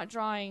I'm not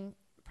drawing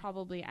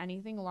probably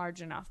anything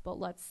large enough, but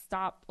let's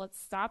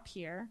stop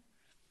here.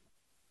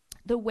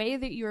 The way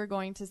that you're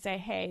going to say,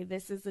 hey,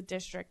 this is the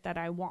district that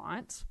I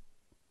want,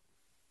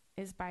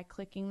 is by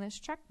clicking this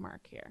check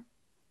mark here.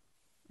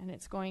 And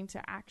it's going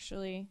to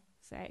actually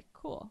say,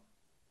 cool.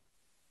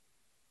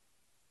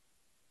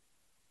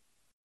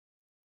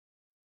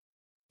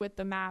 With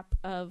the map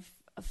of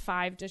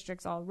 5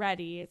 districts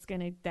already, it's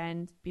going to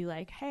then be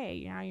like,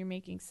 hey, now you're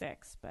making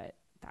 6, but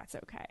that's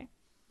okay.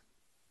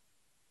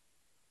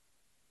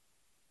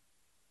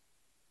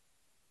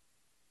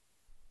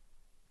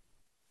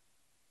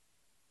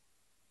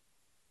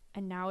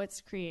 And now it's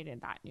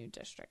created that new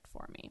district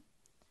for me.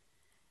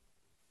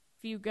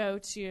 If you go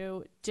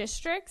to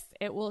districts,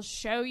 it will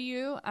show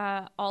you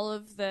all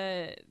of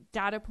the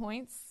data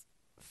points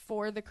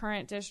for the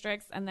current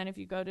districts. And then if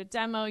you go to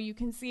demo, you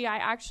can see I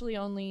actually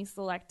only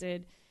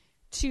selected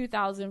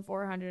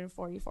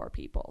 2,444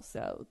 people.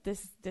 So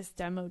this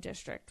demo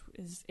district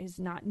is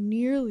not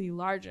nearly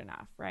large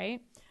enough, right?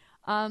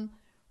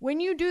 when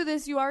you do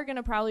this, you are going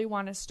to probably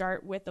want to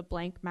start with a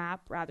blank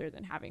map rather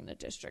than having the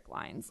district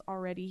lines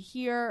already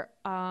here.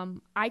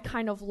 I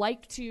kind of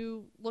like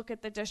to look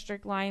at the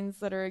district lines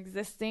that are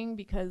existing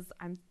because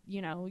I'm,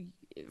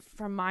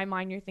 from my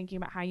mind, you're thinking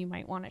about how you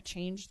might want to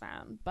change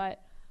them.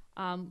 But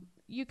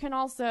you can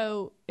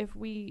also, if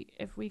we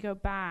go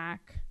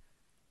back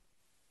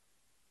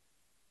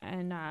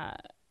and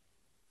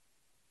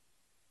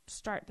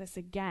start this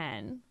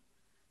again,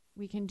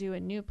 we can do a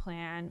new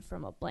plan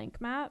from a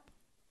blank map.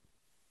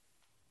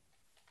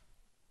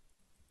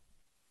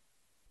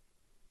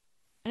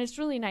 And it's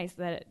really nice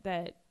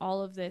that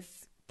all of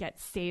this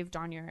gets saved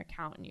on your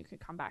account and you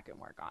could come back and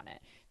work on it.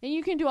 Then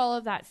you can do all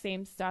of that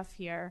same stuff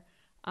here.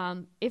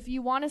 If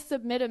you want to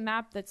submit a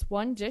map that's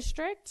one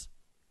district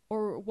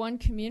or one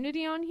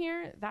community on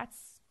here,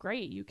 that's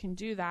great. You can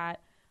do that.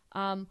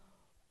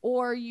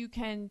 Or you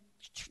can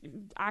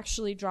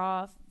actually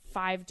draw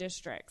 5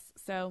 districts.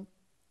 So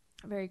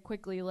very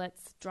quickly,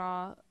 let's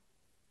draw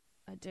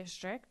a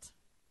district.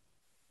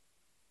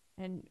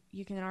 And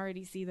you can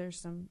already see there's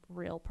some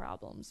real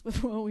problems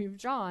with what we've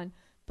drawn,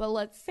 but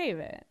let's save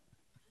it.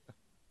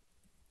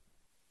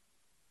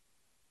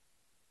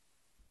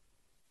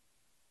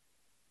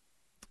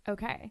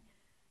 Okay.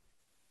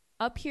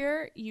 Up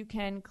here, you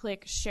can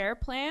click Share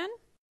Plan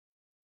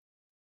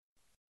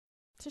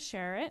to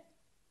share it.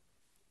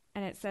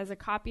 And it says a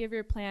copy of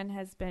your plan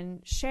has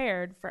been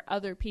shared for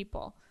other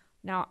people.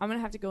 Now, I'm going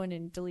to have to go in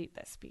and delete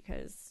this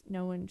because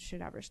no one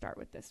should ever start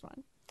with this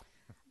one.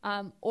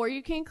 Or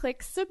you can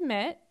click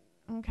Submit,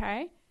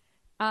 okay?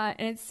 And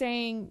it's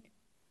saying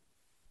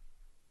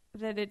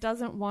that it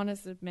doesn't want to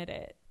submit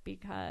it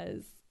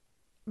because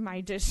my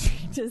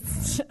district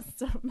is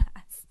just a mess.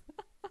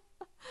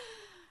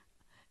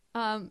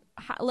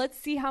 Let's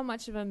see how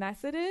much of a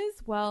mess it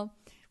is. Well,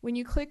 when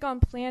you click on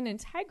Plan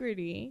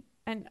Integrity,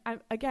 and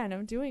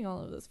I'm doing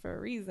all of this for a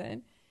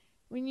reason.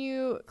 When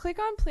you click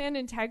on Plan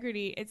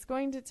Integrity, it's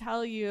going to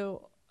tell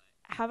you,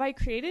 have I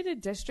created a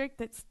district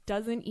that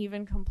doesn't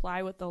even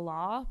comply with the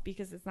law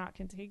because it's not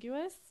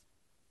contiguous?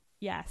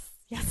 Yes,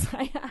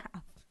 I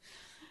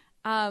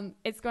have.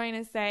 It's going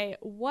to say,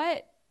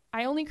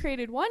 I only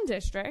created 1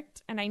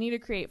 district and I need to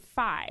create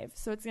 5.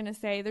 So it's going to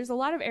say there's a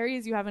lot of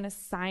areas you haven't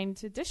assigned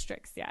to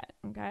districts yet,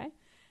 okay?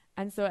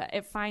 And so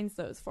it finds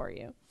those for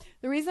you.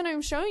 The reason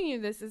I'm showing you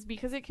this is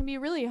because it can be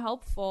really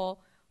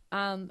helpful,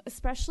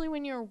 especially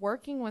when you're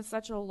working with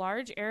such a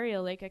large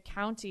area like a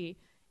county.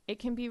 It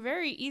can be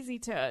very easy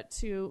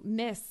to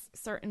miss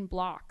certain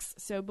blocks.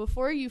 So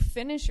before you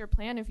finish your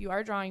plan, if you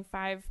are drawing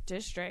 5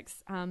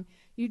 districts,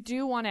 you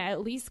do want to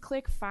at least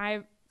click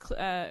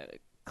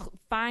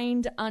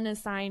find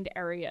unassigned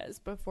areas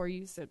before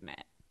you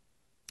submit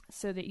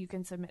so that you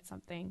can submit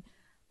something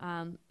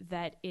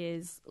that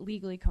is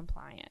legally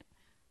compliant.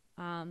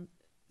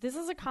 This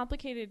is a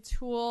complicated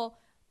tool.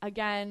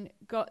 Again,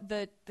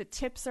 the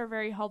tips are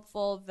very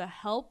helpful. The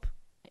help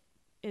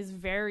is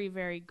very,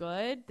 very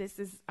good. This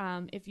is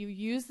if you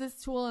use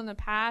this tool in the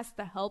past,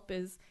 the help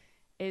is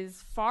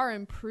far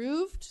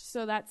improved.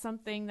 So that's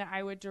something that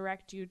I would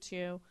direct you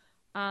to.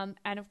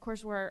 And of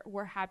course,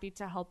 we're happy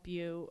to help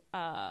you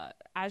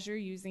as you're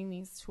using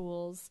these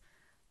tools.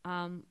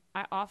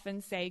 I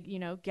often say,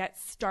 get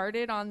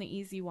started on the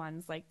easy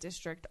ones like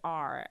District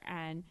R,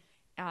 and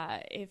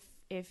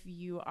if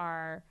you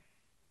are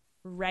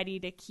ready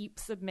to keep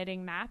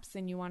submitting maps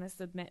and you want to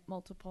submit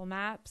multiple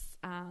maps,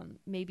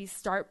 maybe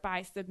start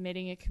by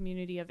submitting a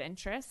community of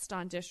interest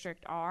on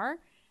District R,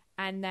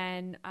 and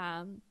then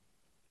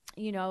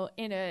in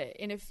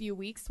a few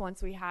weeks,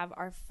 once we have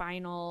our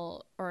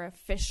final or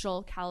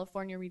official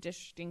California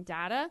redistricting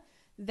data,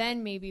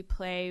 then maybe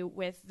play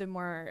with the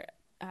more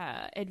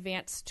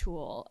advanced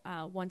tool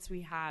once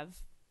we have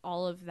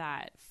all of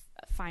that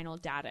final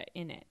data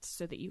in it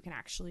so that you can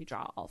actually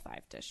draw all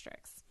 5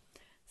 districts.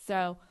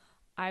 So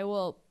I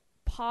will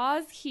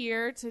pause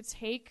here to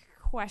take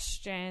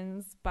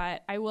questions,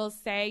 but I will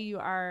say you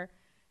are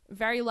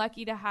very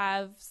lucky to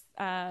have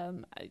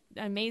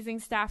amazing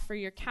staff for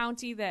your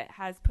county that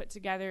has put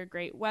together a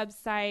great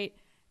website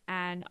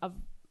and a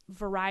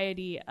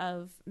variety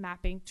of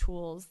mapping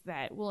tools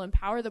that will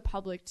empower the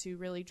public to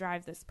really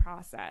drive this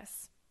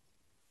process.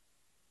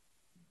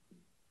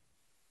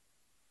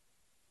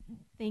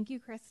 Thank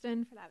you,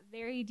 Kristen, for that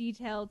very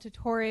detailed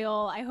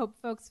tutorial. I hope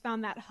folks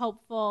found that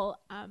helpful.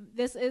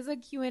 This is a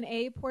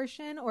Q&A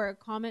portion or a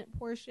comment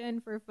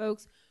portion for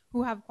folks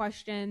who have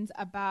questions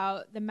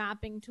about the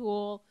mapping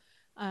tool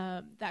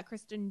that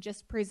Kristen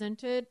just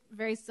presented.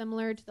 Very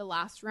similar to the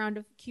last round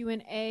of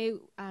Q&A,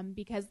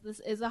 because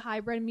this is a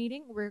hybrid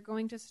meeting. We're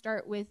going to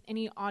start with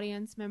any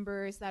audience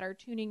members that are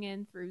tuning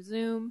in through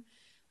Zoom.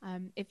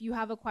 If you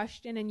have a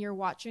question and you're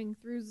watching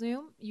through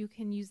Zoom, you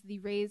can use the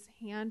raise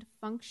hand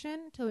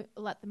function to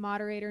let the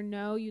moderator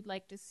know you'd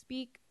like to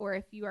speak, or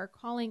if you are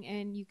calling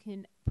in, you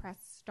can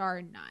press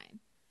 *9.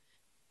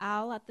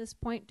 Al, at this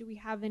point, do we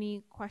have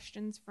any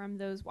questions from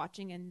those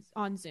watching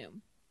on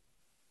Zoom?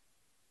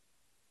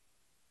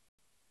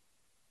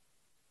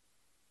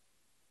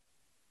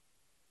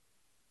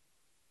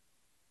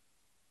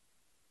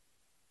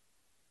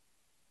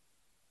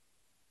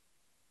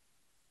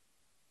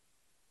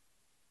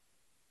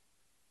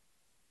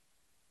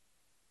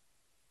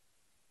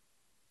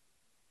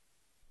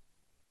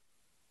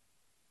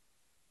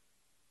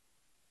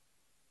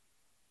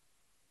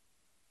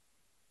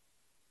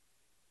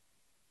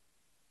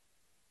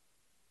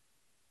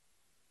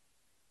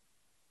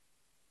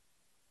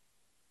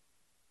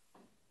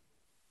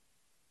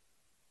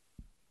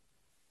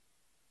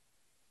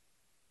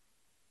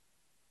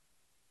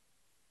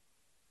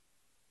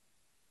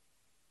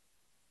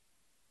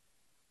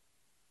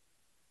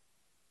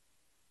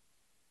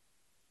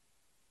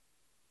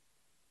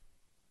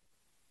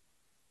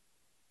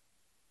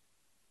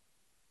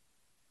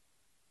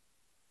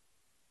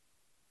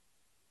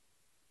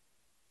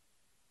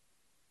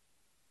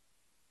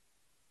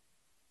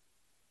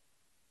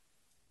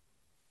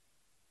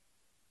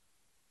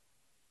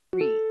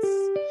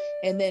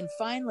 And then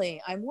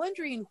finally, I'm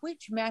wondering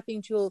which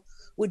mapping tool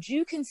would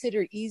you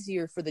consider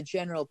easier for the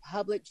general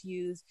public to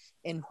use,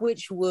 and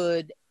which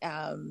would,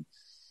 and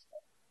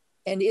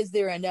is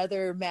there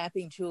another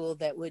mapping tool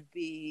that would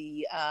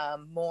be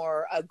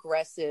more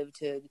aggressive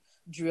to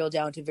drill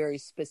down to very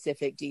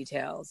specific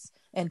details?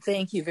 And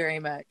thank you very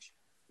much.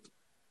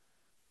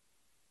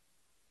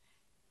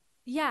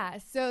 Yeah,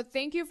 so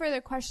thank you for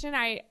the question.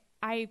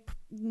 I'm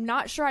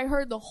not sure I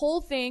heard the whole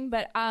thing,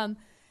 but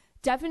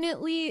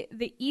definitely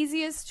the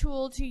easiest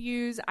tool to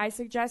use, I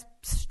suggest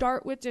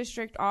start with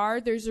District R.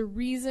 There's a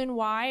reason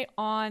why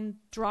on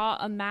Draw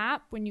a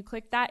Map, when you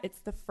click that,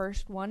 it's the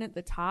first one at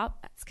the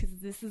top. That's because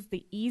this is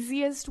the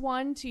easiest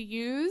one to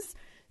use.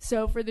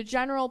 So for the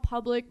general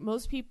public,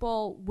 most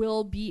people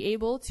will be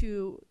able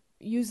to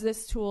use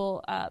this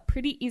tool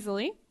pretty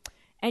easily.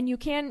 And you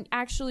can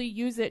actually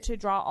use it to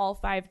draw all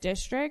 5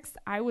 districts.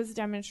 I was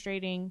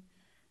demonstrating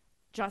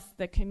just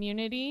the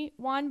community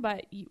one,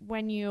 but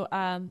when you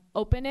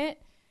open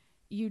it,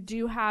 you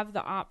do have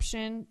the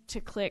option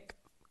to click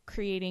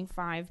creating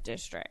 5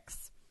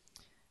 districts.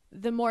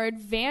 The more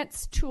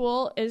advanced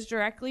tool is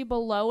directly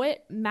below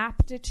it,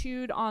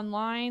 Maptitude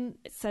Online.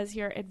 It says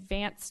here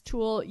advanced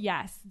tool.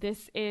 Yes,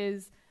 this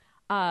is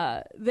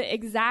the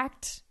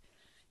exact,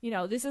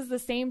 this is the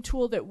same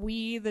tool that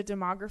we, the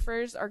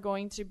demographers, are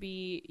going to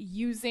be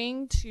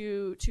using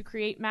to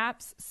create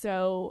maps.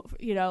 So,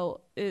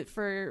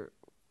 for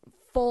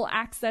full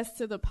access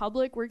to the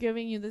public, we're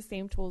giving you the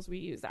same tools we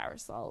use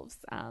ourselves.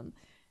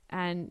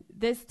 And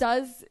this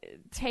does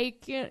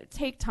take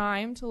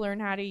time to learn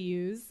how to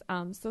use.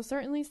 So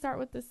certainly start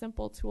with the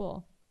simple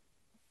tool.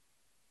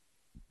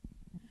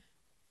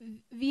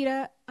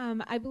 Vita,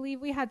 I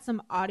believe we had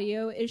some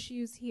audio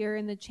issues here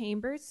in the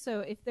chambers. So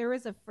if there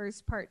was a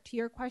first part to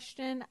your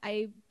question,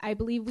 I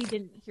believe we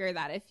didn't hear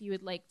that. If you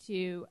would like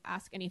to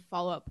ask any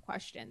follow-up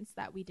questions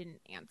that we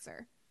didn't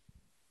answer.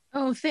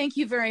 Oh, thank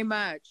you very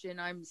much.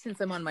 And since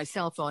I'm on my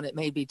cell phone, it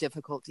may be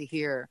difficult to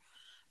hear.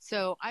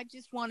 So I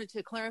just wanted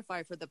to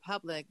clarify for the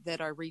public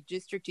that our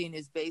redistricting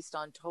is based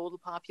on total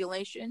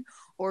population,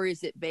 or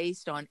is it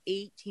based on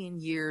 18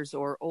 years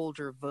or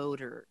older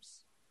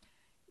voters?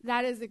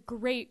 That is a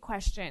great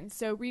question.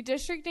 So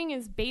redistricting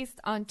is based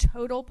on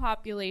total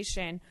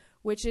population,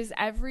 which is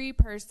every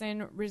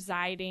person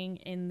residing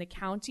in the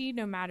county,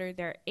 no matter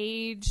their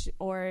age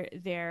or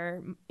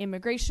their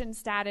immigration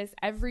status.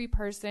 Every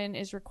person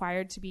is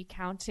required to be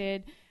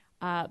counted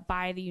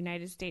by the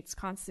United States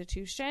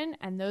Constitution,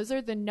 and those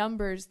are the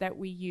numbers that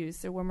we use.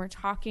 So when we're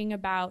talking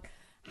about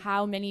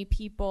how many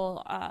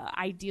people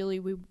ideally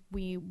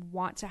we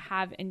want to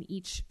have in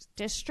each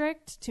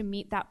district to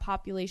meet that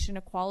population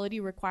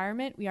equality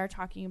requirement, we are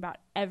talking about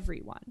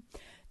everyone.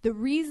 The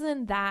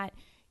reason that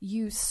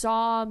you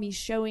saw me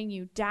showing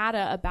you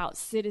data about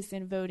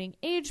citizen voting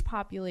age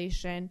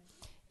population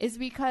is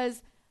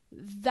because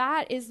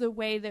that is the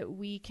way that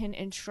we can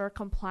ensure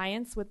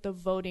compliance with the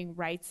Voting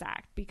Rights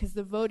Act, because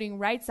the Voting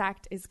Rights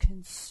Act is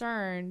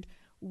concerned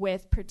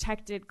with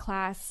protected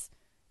class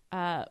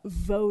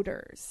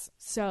voters.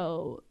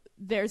 So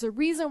there's a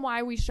reason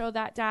why we show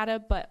that data,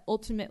 but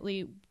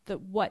ultimately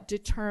what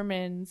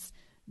determines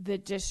the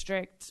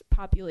district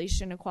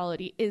population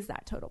equality is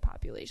that total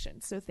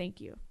population. So thank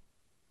you.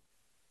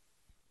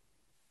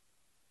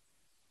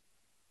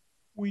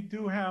 We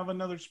do have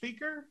another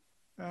speaker.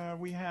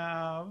 We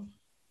have,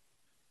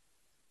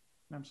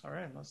 I'm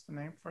sorry, I lost the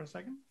name for a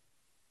second.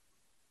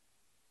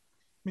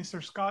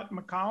 Mr. Scott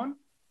McCowan,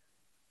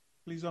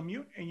 please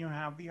unmute and you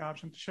have the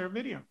option to share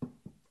video.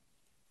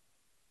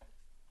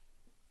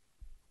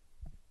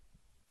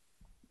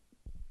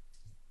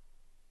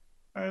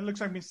 It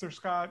looks like Mr.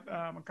 Scott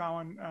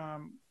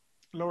McCowan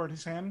lowered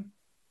his hand,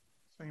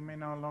 so he may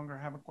no longer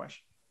have a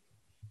question.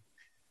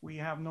 We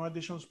have no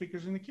additional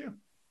speakers in the queue.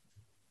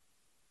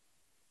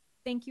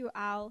 Thank you,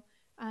 Al.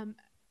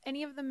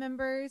 Any of the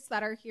members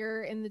that are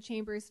here in the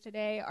chambers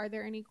today, are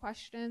there any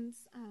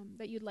questions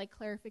that you'd like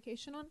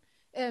clarification on?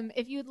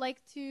 If you'd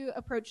like to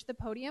approach the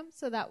podium,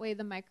 so that way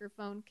the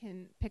microphone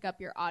can pick up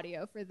your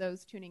audio for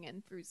those tuning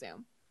in through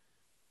Zoom.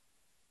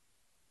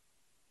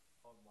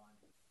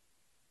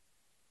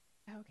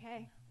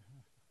 Okay.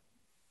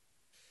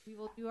 We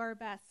will do our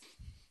best.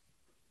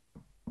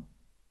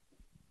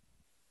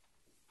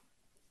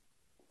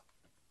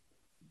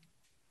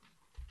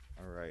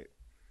 All right.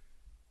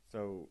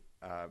 So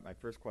my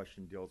first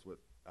question deals with,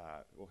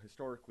 well,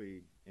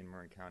 historically in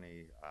Marin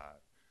County,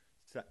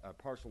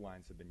 parcel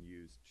lines have been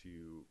used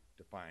to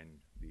define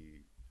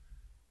the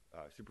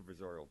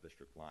supervisorial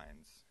district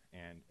lines.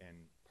 And in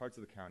parts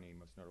of the county,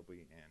 most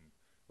notably in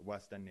the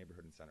West End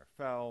neighborhood in Santa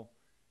Fe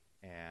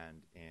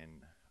and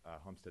in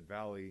Homestead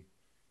Valley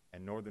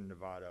and Northern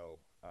Nevada,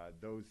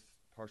 those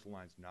parcel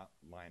lines do not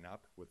line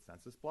up with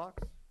census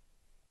blocks.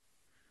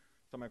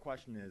 So my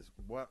question is,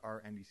 what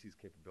are NDC's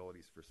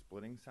capabilities for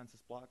splitting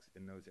census blocks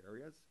in those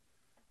areas?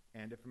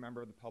 And if a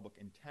member of the public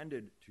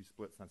intended to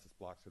split census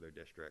blocks for their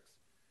districts,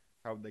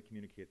 how would they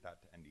communicate that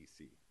to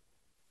NDC?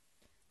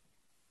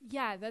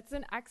 Yeah, that's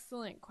an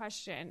excellent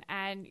question.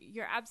 And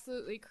you're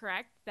absolutely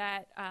correct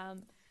that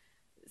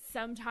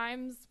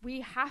sometimes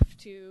we have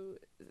to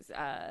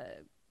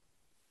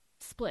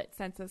split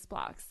census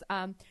blocks.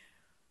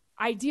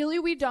 Ideally,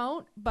 we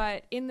don't,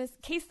 but in this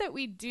case that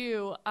we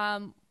do,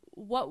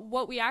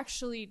 what we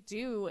actually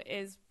do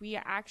is we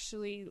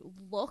actually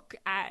look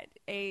at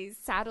a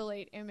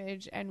satellite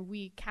image and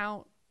we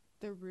count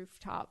the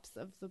rooftops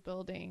of the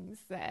buildings,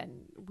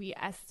 and we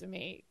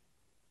estimate,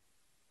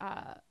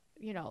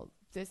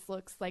 this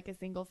looks like a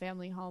single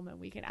family home, and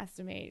we can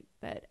estimate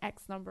that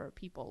X number of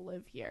people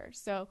live here.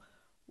 So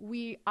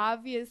we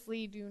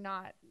obviously do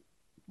not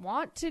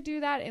want to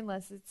do that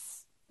unless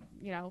it's,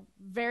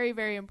 very,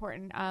 very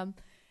important.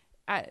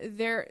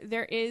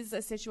 There is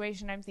a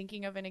situation, I'm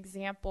thinking of an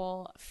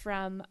example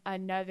from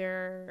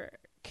another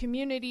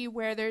community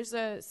where there's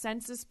a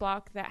census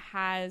block that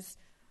has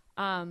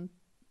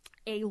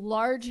a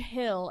large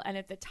hill, and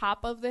at the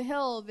top of the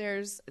hill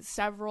there's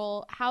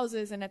several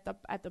houses, and at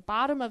the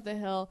bottom of the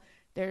hill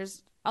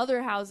there's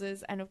other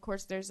houses, and of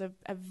course there's a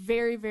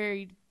very,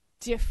 very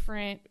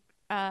different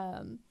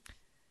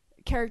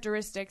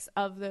characteristics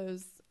of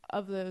those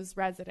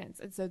residents,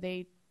 and so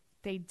they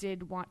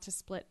did want to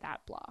split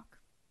that block.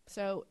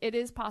 So it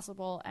is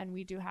possible, and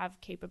we do have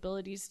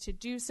capabilities to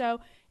do so.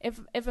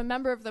 If a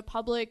member of the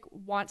public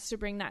wants to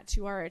bring that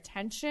to our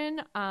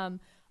attention,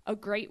 a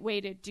great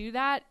way to do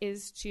that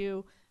is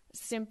to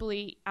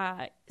simply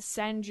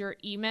send an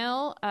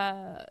email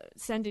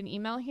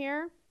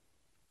here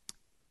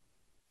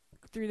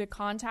through the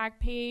contact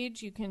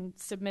page. You can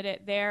submit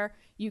it there.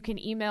 You can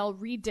email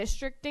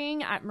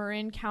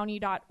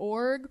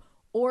redistricting@marincounty.org,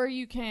 or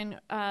you can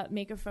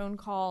make a phone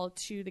call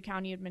to the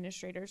county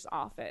administrator's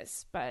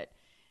office. But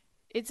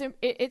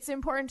it's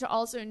important to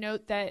also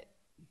note that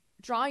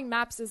drawing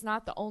maps is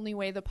not the only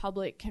way the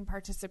public can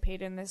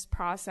participate in this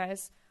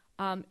process.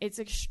 It's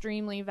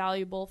extremely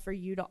valuable for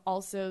you to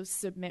also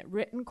submit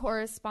written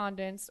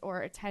correspondence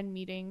or attend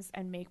meetings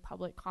and make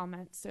public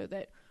comments so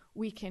that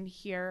we can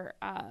hear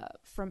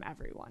from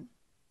everyone.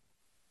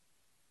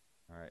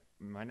 All right.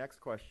 My next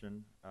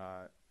question,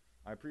 I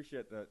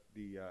appreciate that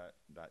the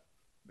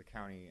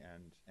county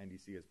and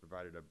NDC has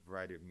provided a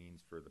variety of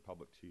means for the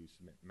public to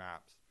submit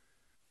maps.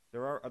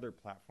 There are other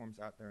platforms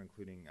out there,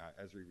 including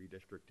Esri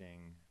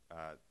Redistricting,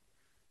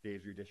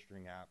 Dave's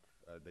Redistricting app,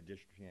 the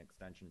districting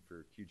extension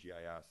for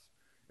QGIS.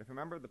 If a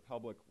member of the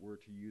public were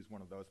to use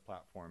one of those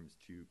platforms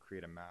to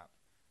create a map,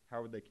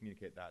 how would they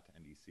communicate that to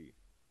NDC?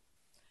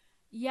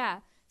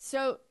 Yeah,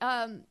 so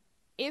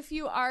if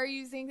you are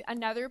using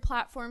another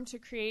platform to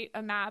create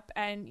a map,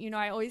 and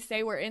I always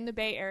say we're in the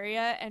Bay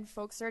Area and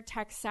folks are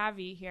tech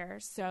savvy here,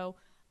 so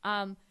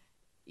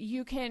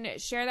you can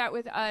share that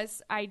with us,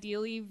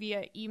 ideally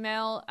via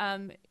email.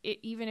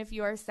 Even if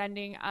you are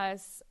sending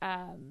us,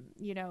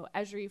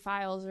 Esri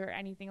files or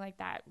anything like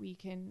that, we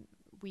can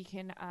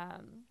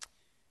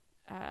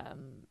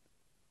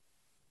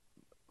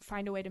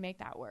find a way to make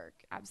that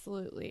work.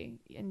 Absolutely,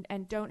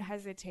 and don't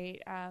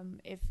hesitate.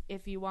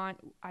 If you want,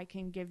 I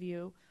can give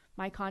you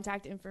my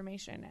contact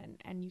information,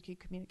 and you can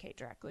communicate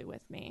directly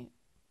with me.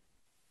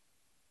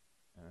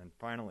 And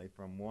finally,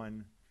 from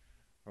one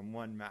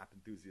map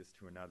enthusiast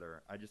to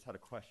another, I just had a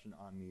question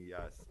on the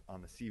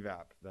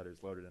CVAP that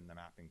is loaded in the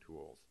mapping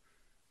tools.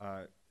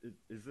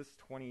 Is this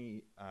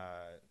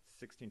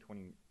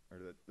 2016-20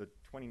 or the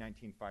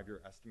 2019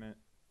 5-year estimate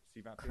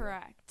CVAP?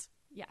 Correct.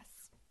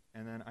 Yes.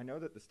 And then I know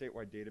that the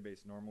statewide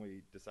database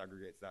normally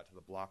disaggregates that to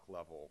the block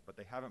level, but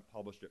they haven't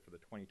published it for the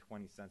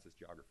 2020 census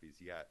geographies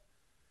yet.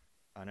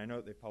 And I know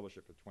that they published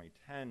it for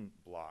 2010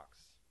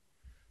 blocks.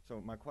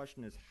 So my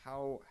question is,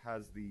 how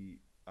has the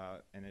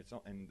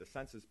and the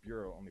Census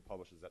Bureau only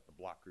publishes at the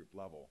block group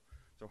level.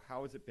 So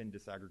how has it been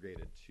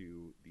disaggregated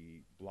to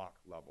the block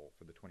level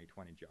for the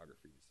 2020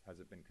 geographies? Has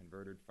it been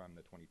converted from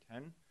the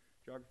 2010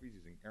 geographies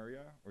using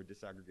area, or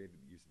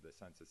disaggregated using the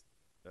census,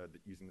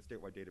 using the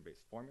statewide database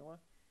formula?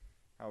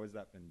 How has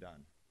that been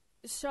done?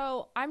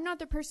 So I'm not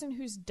the person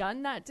who's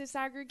done that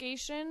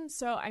disaggregation,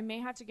 so I may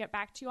have to get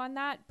back to you on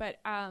that. But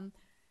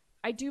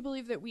I do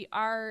believe that we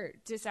are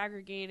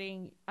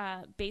disaggregating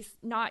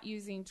not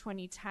using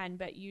 2010,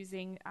 but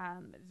using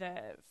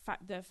the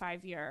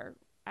 5-year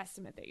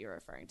estimate that you're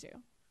referring to.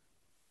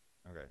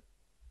 Okay.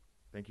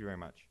 Thank you very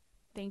much.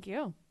 Thank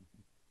you.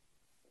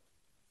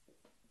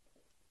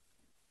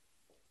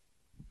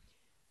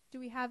 Do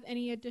we have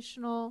any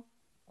additional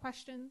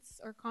questions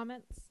or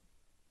comments?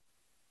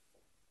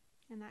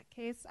 In that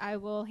case, I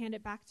will hand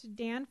it back to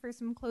Dan for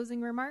some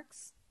closing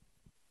remarks.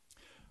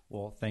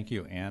 Well, thank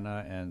you,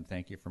 Anna, and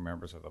thank you for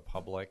members of the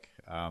public.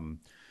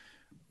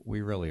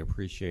 We really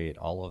appreciate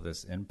all of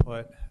this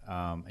input.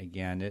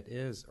 Again, it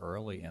is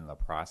early in the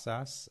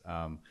process.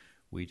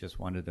 We just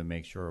wanted to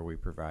make sure we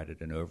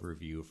provided an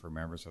overview for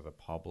members of the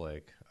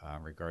public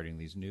regarding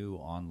these new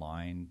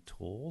online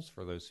tools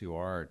for those who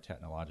are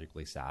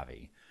technologically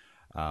savvy.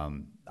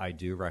 I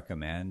do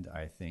recommend,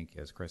 I think,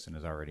 as Kristen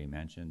has already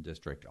mentioned,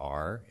 District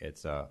R.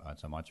 It's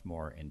a much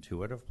more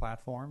intuitive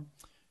platform.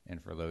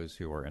 And for those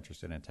who are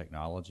interested in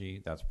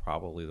technology, that's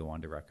probably the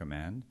one to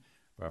recommend.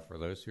 But for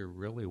those who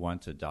really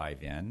want to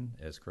dive in,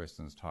 as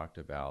Kristen's talked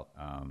about,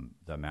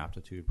 the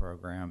Maptitude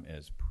program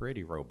is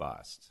pretty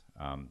robust.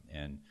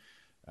 And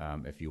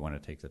if you want to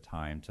take the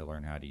time to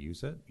learn how to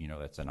use it,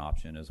 that's an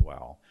option as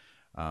well.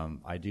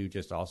 I do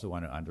just also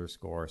want to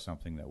underscore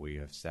something that we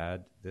have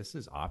said. This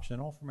is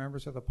optional for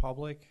members of the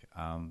public.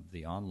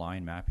 The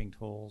online mapping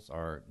tools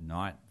are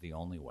not the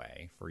only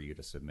way for you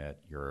to submit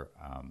your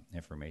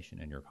information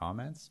and your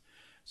comments.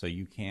 So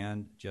you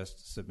can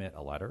just submit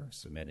a letter,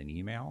 submit an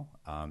email.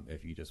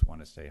 If you just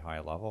want to stay high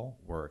level,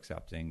 we're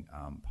accepting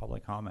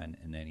public comment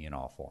in any and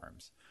all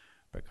forms,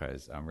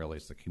 because really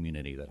it's the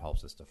community that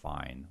helps us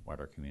define what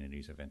our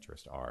communities of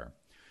interest are.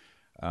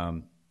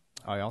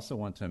 I also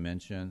want to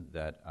mention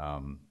that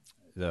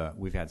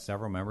we've had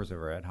several members of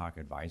our ad hoc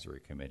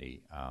advisory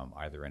committee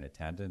either in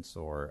attendance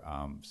or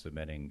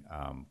submitting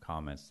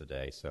comments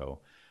today.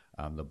 So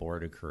the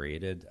board had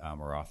created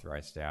or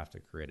authorized staff to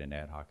create an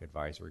ad hoc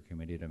advisory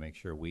committee to make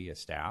sure we as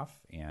staff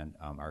and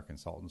our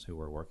consultants who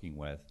we're working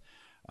with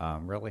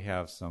really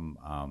have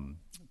some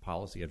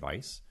policy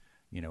advice,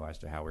 as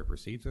to how we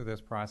proceed through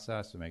this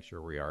process, to make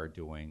sure we are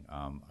doing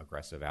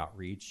aggressive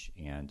outreach,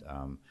 and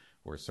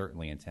we're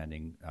certainly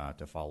intending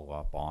to follow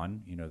up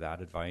on,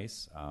 that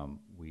advice.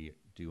 We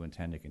do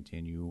intend to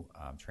continue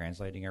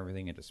translating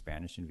everything into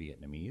Spanish and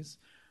Vietnamese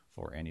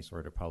for any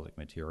sort of public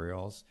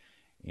materials.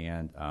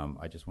 And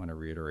I just want to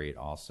reiterate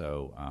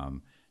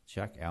also,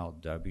 check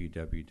out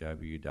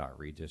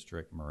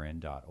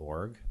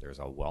www.redistrictmarin.org. There's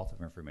a wealth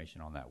of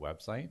information on that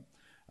website.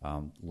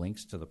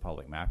 Links to the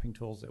public mapping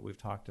tools that we've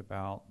talked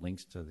about,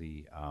 links to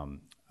the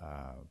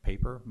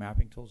paper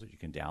mapping tools that you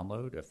can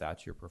download if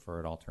that's your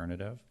preferred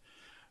alternative.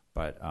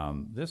 But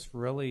this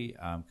really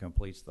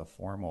completes the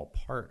formal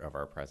part of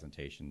our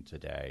presentation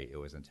today. It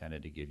was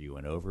intended to give you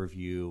an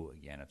overview.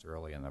 Again, it's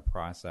early in the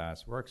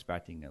process. We're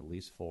expecting at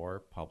least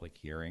 4 public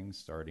hearings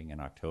starting in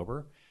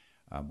October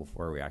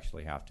before we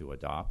actually have to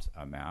adopt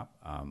a map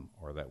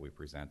or that we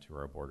present to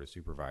our Board of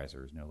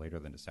Supervisors no later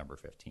than December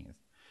 15th.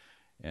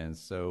 And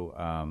so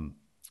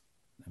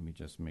let me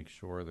just make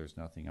sure there's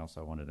nothing else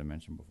I wanted to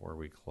mention before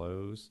we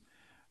close.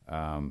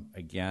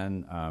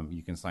 Again,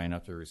 you can sign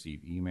up to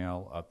receive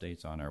email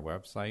updates on our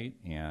website,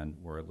 and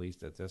we're at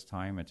least at this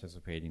time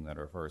anticipating that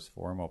our first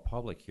formal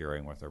public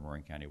hearing with our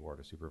Marin County Board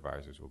of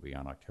Supervisors will be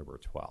on October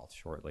 12th,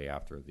 shortly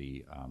after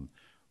the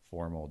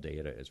formal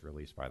data is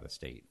released by the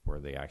state, where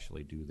they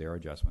actually do their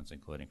adjustments,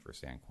 including for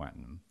San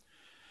Quentin.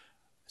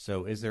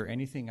 So is there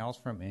anything else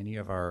from any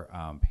of our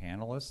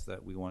panelists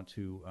that we want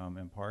to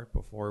impart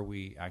before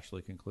we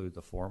actually conclude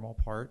the formal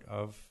part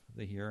of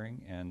the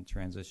hearing and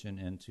transition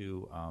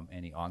into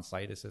any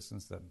on-site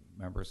assistance that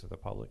members of the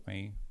public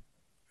may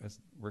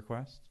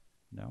request?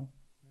 No?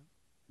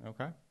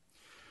 Okay.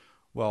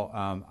 Well,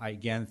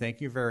 again,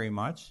 thank you very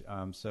much.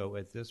 So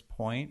at this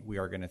point, we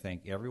are going to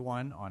thank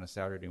everyone on a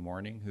Saturday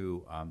morning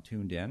who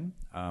tuned in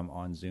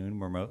on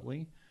Zoom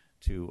remotely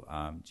to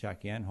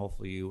check in.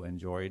 Hopefully you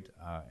enjoyed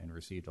and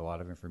received a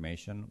lot of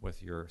information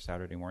with your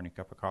Saturday morning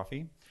cup of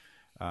coffee.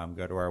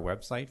 Go to our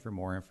website for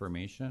more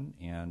information,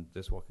 and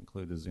this will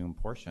conclude the Zoom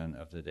portion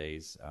of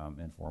today's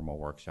informal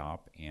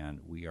workshop,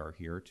 and we are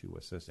here to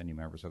assist any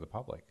members of the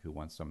public who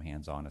want some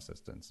hands-on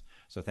assistance.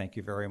 So thank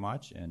you very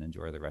much, and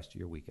enjoy the rest of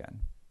your weekend.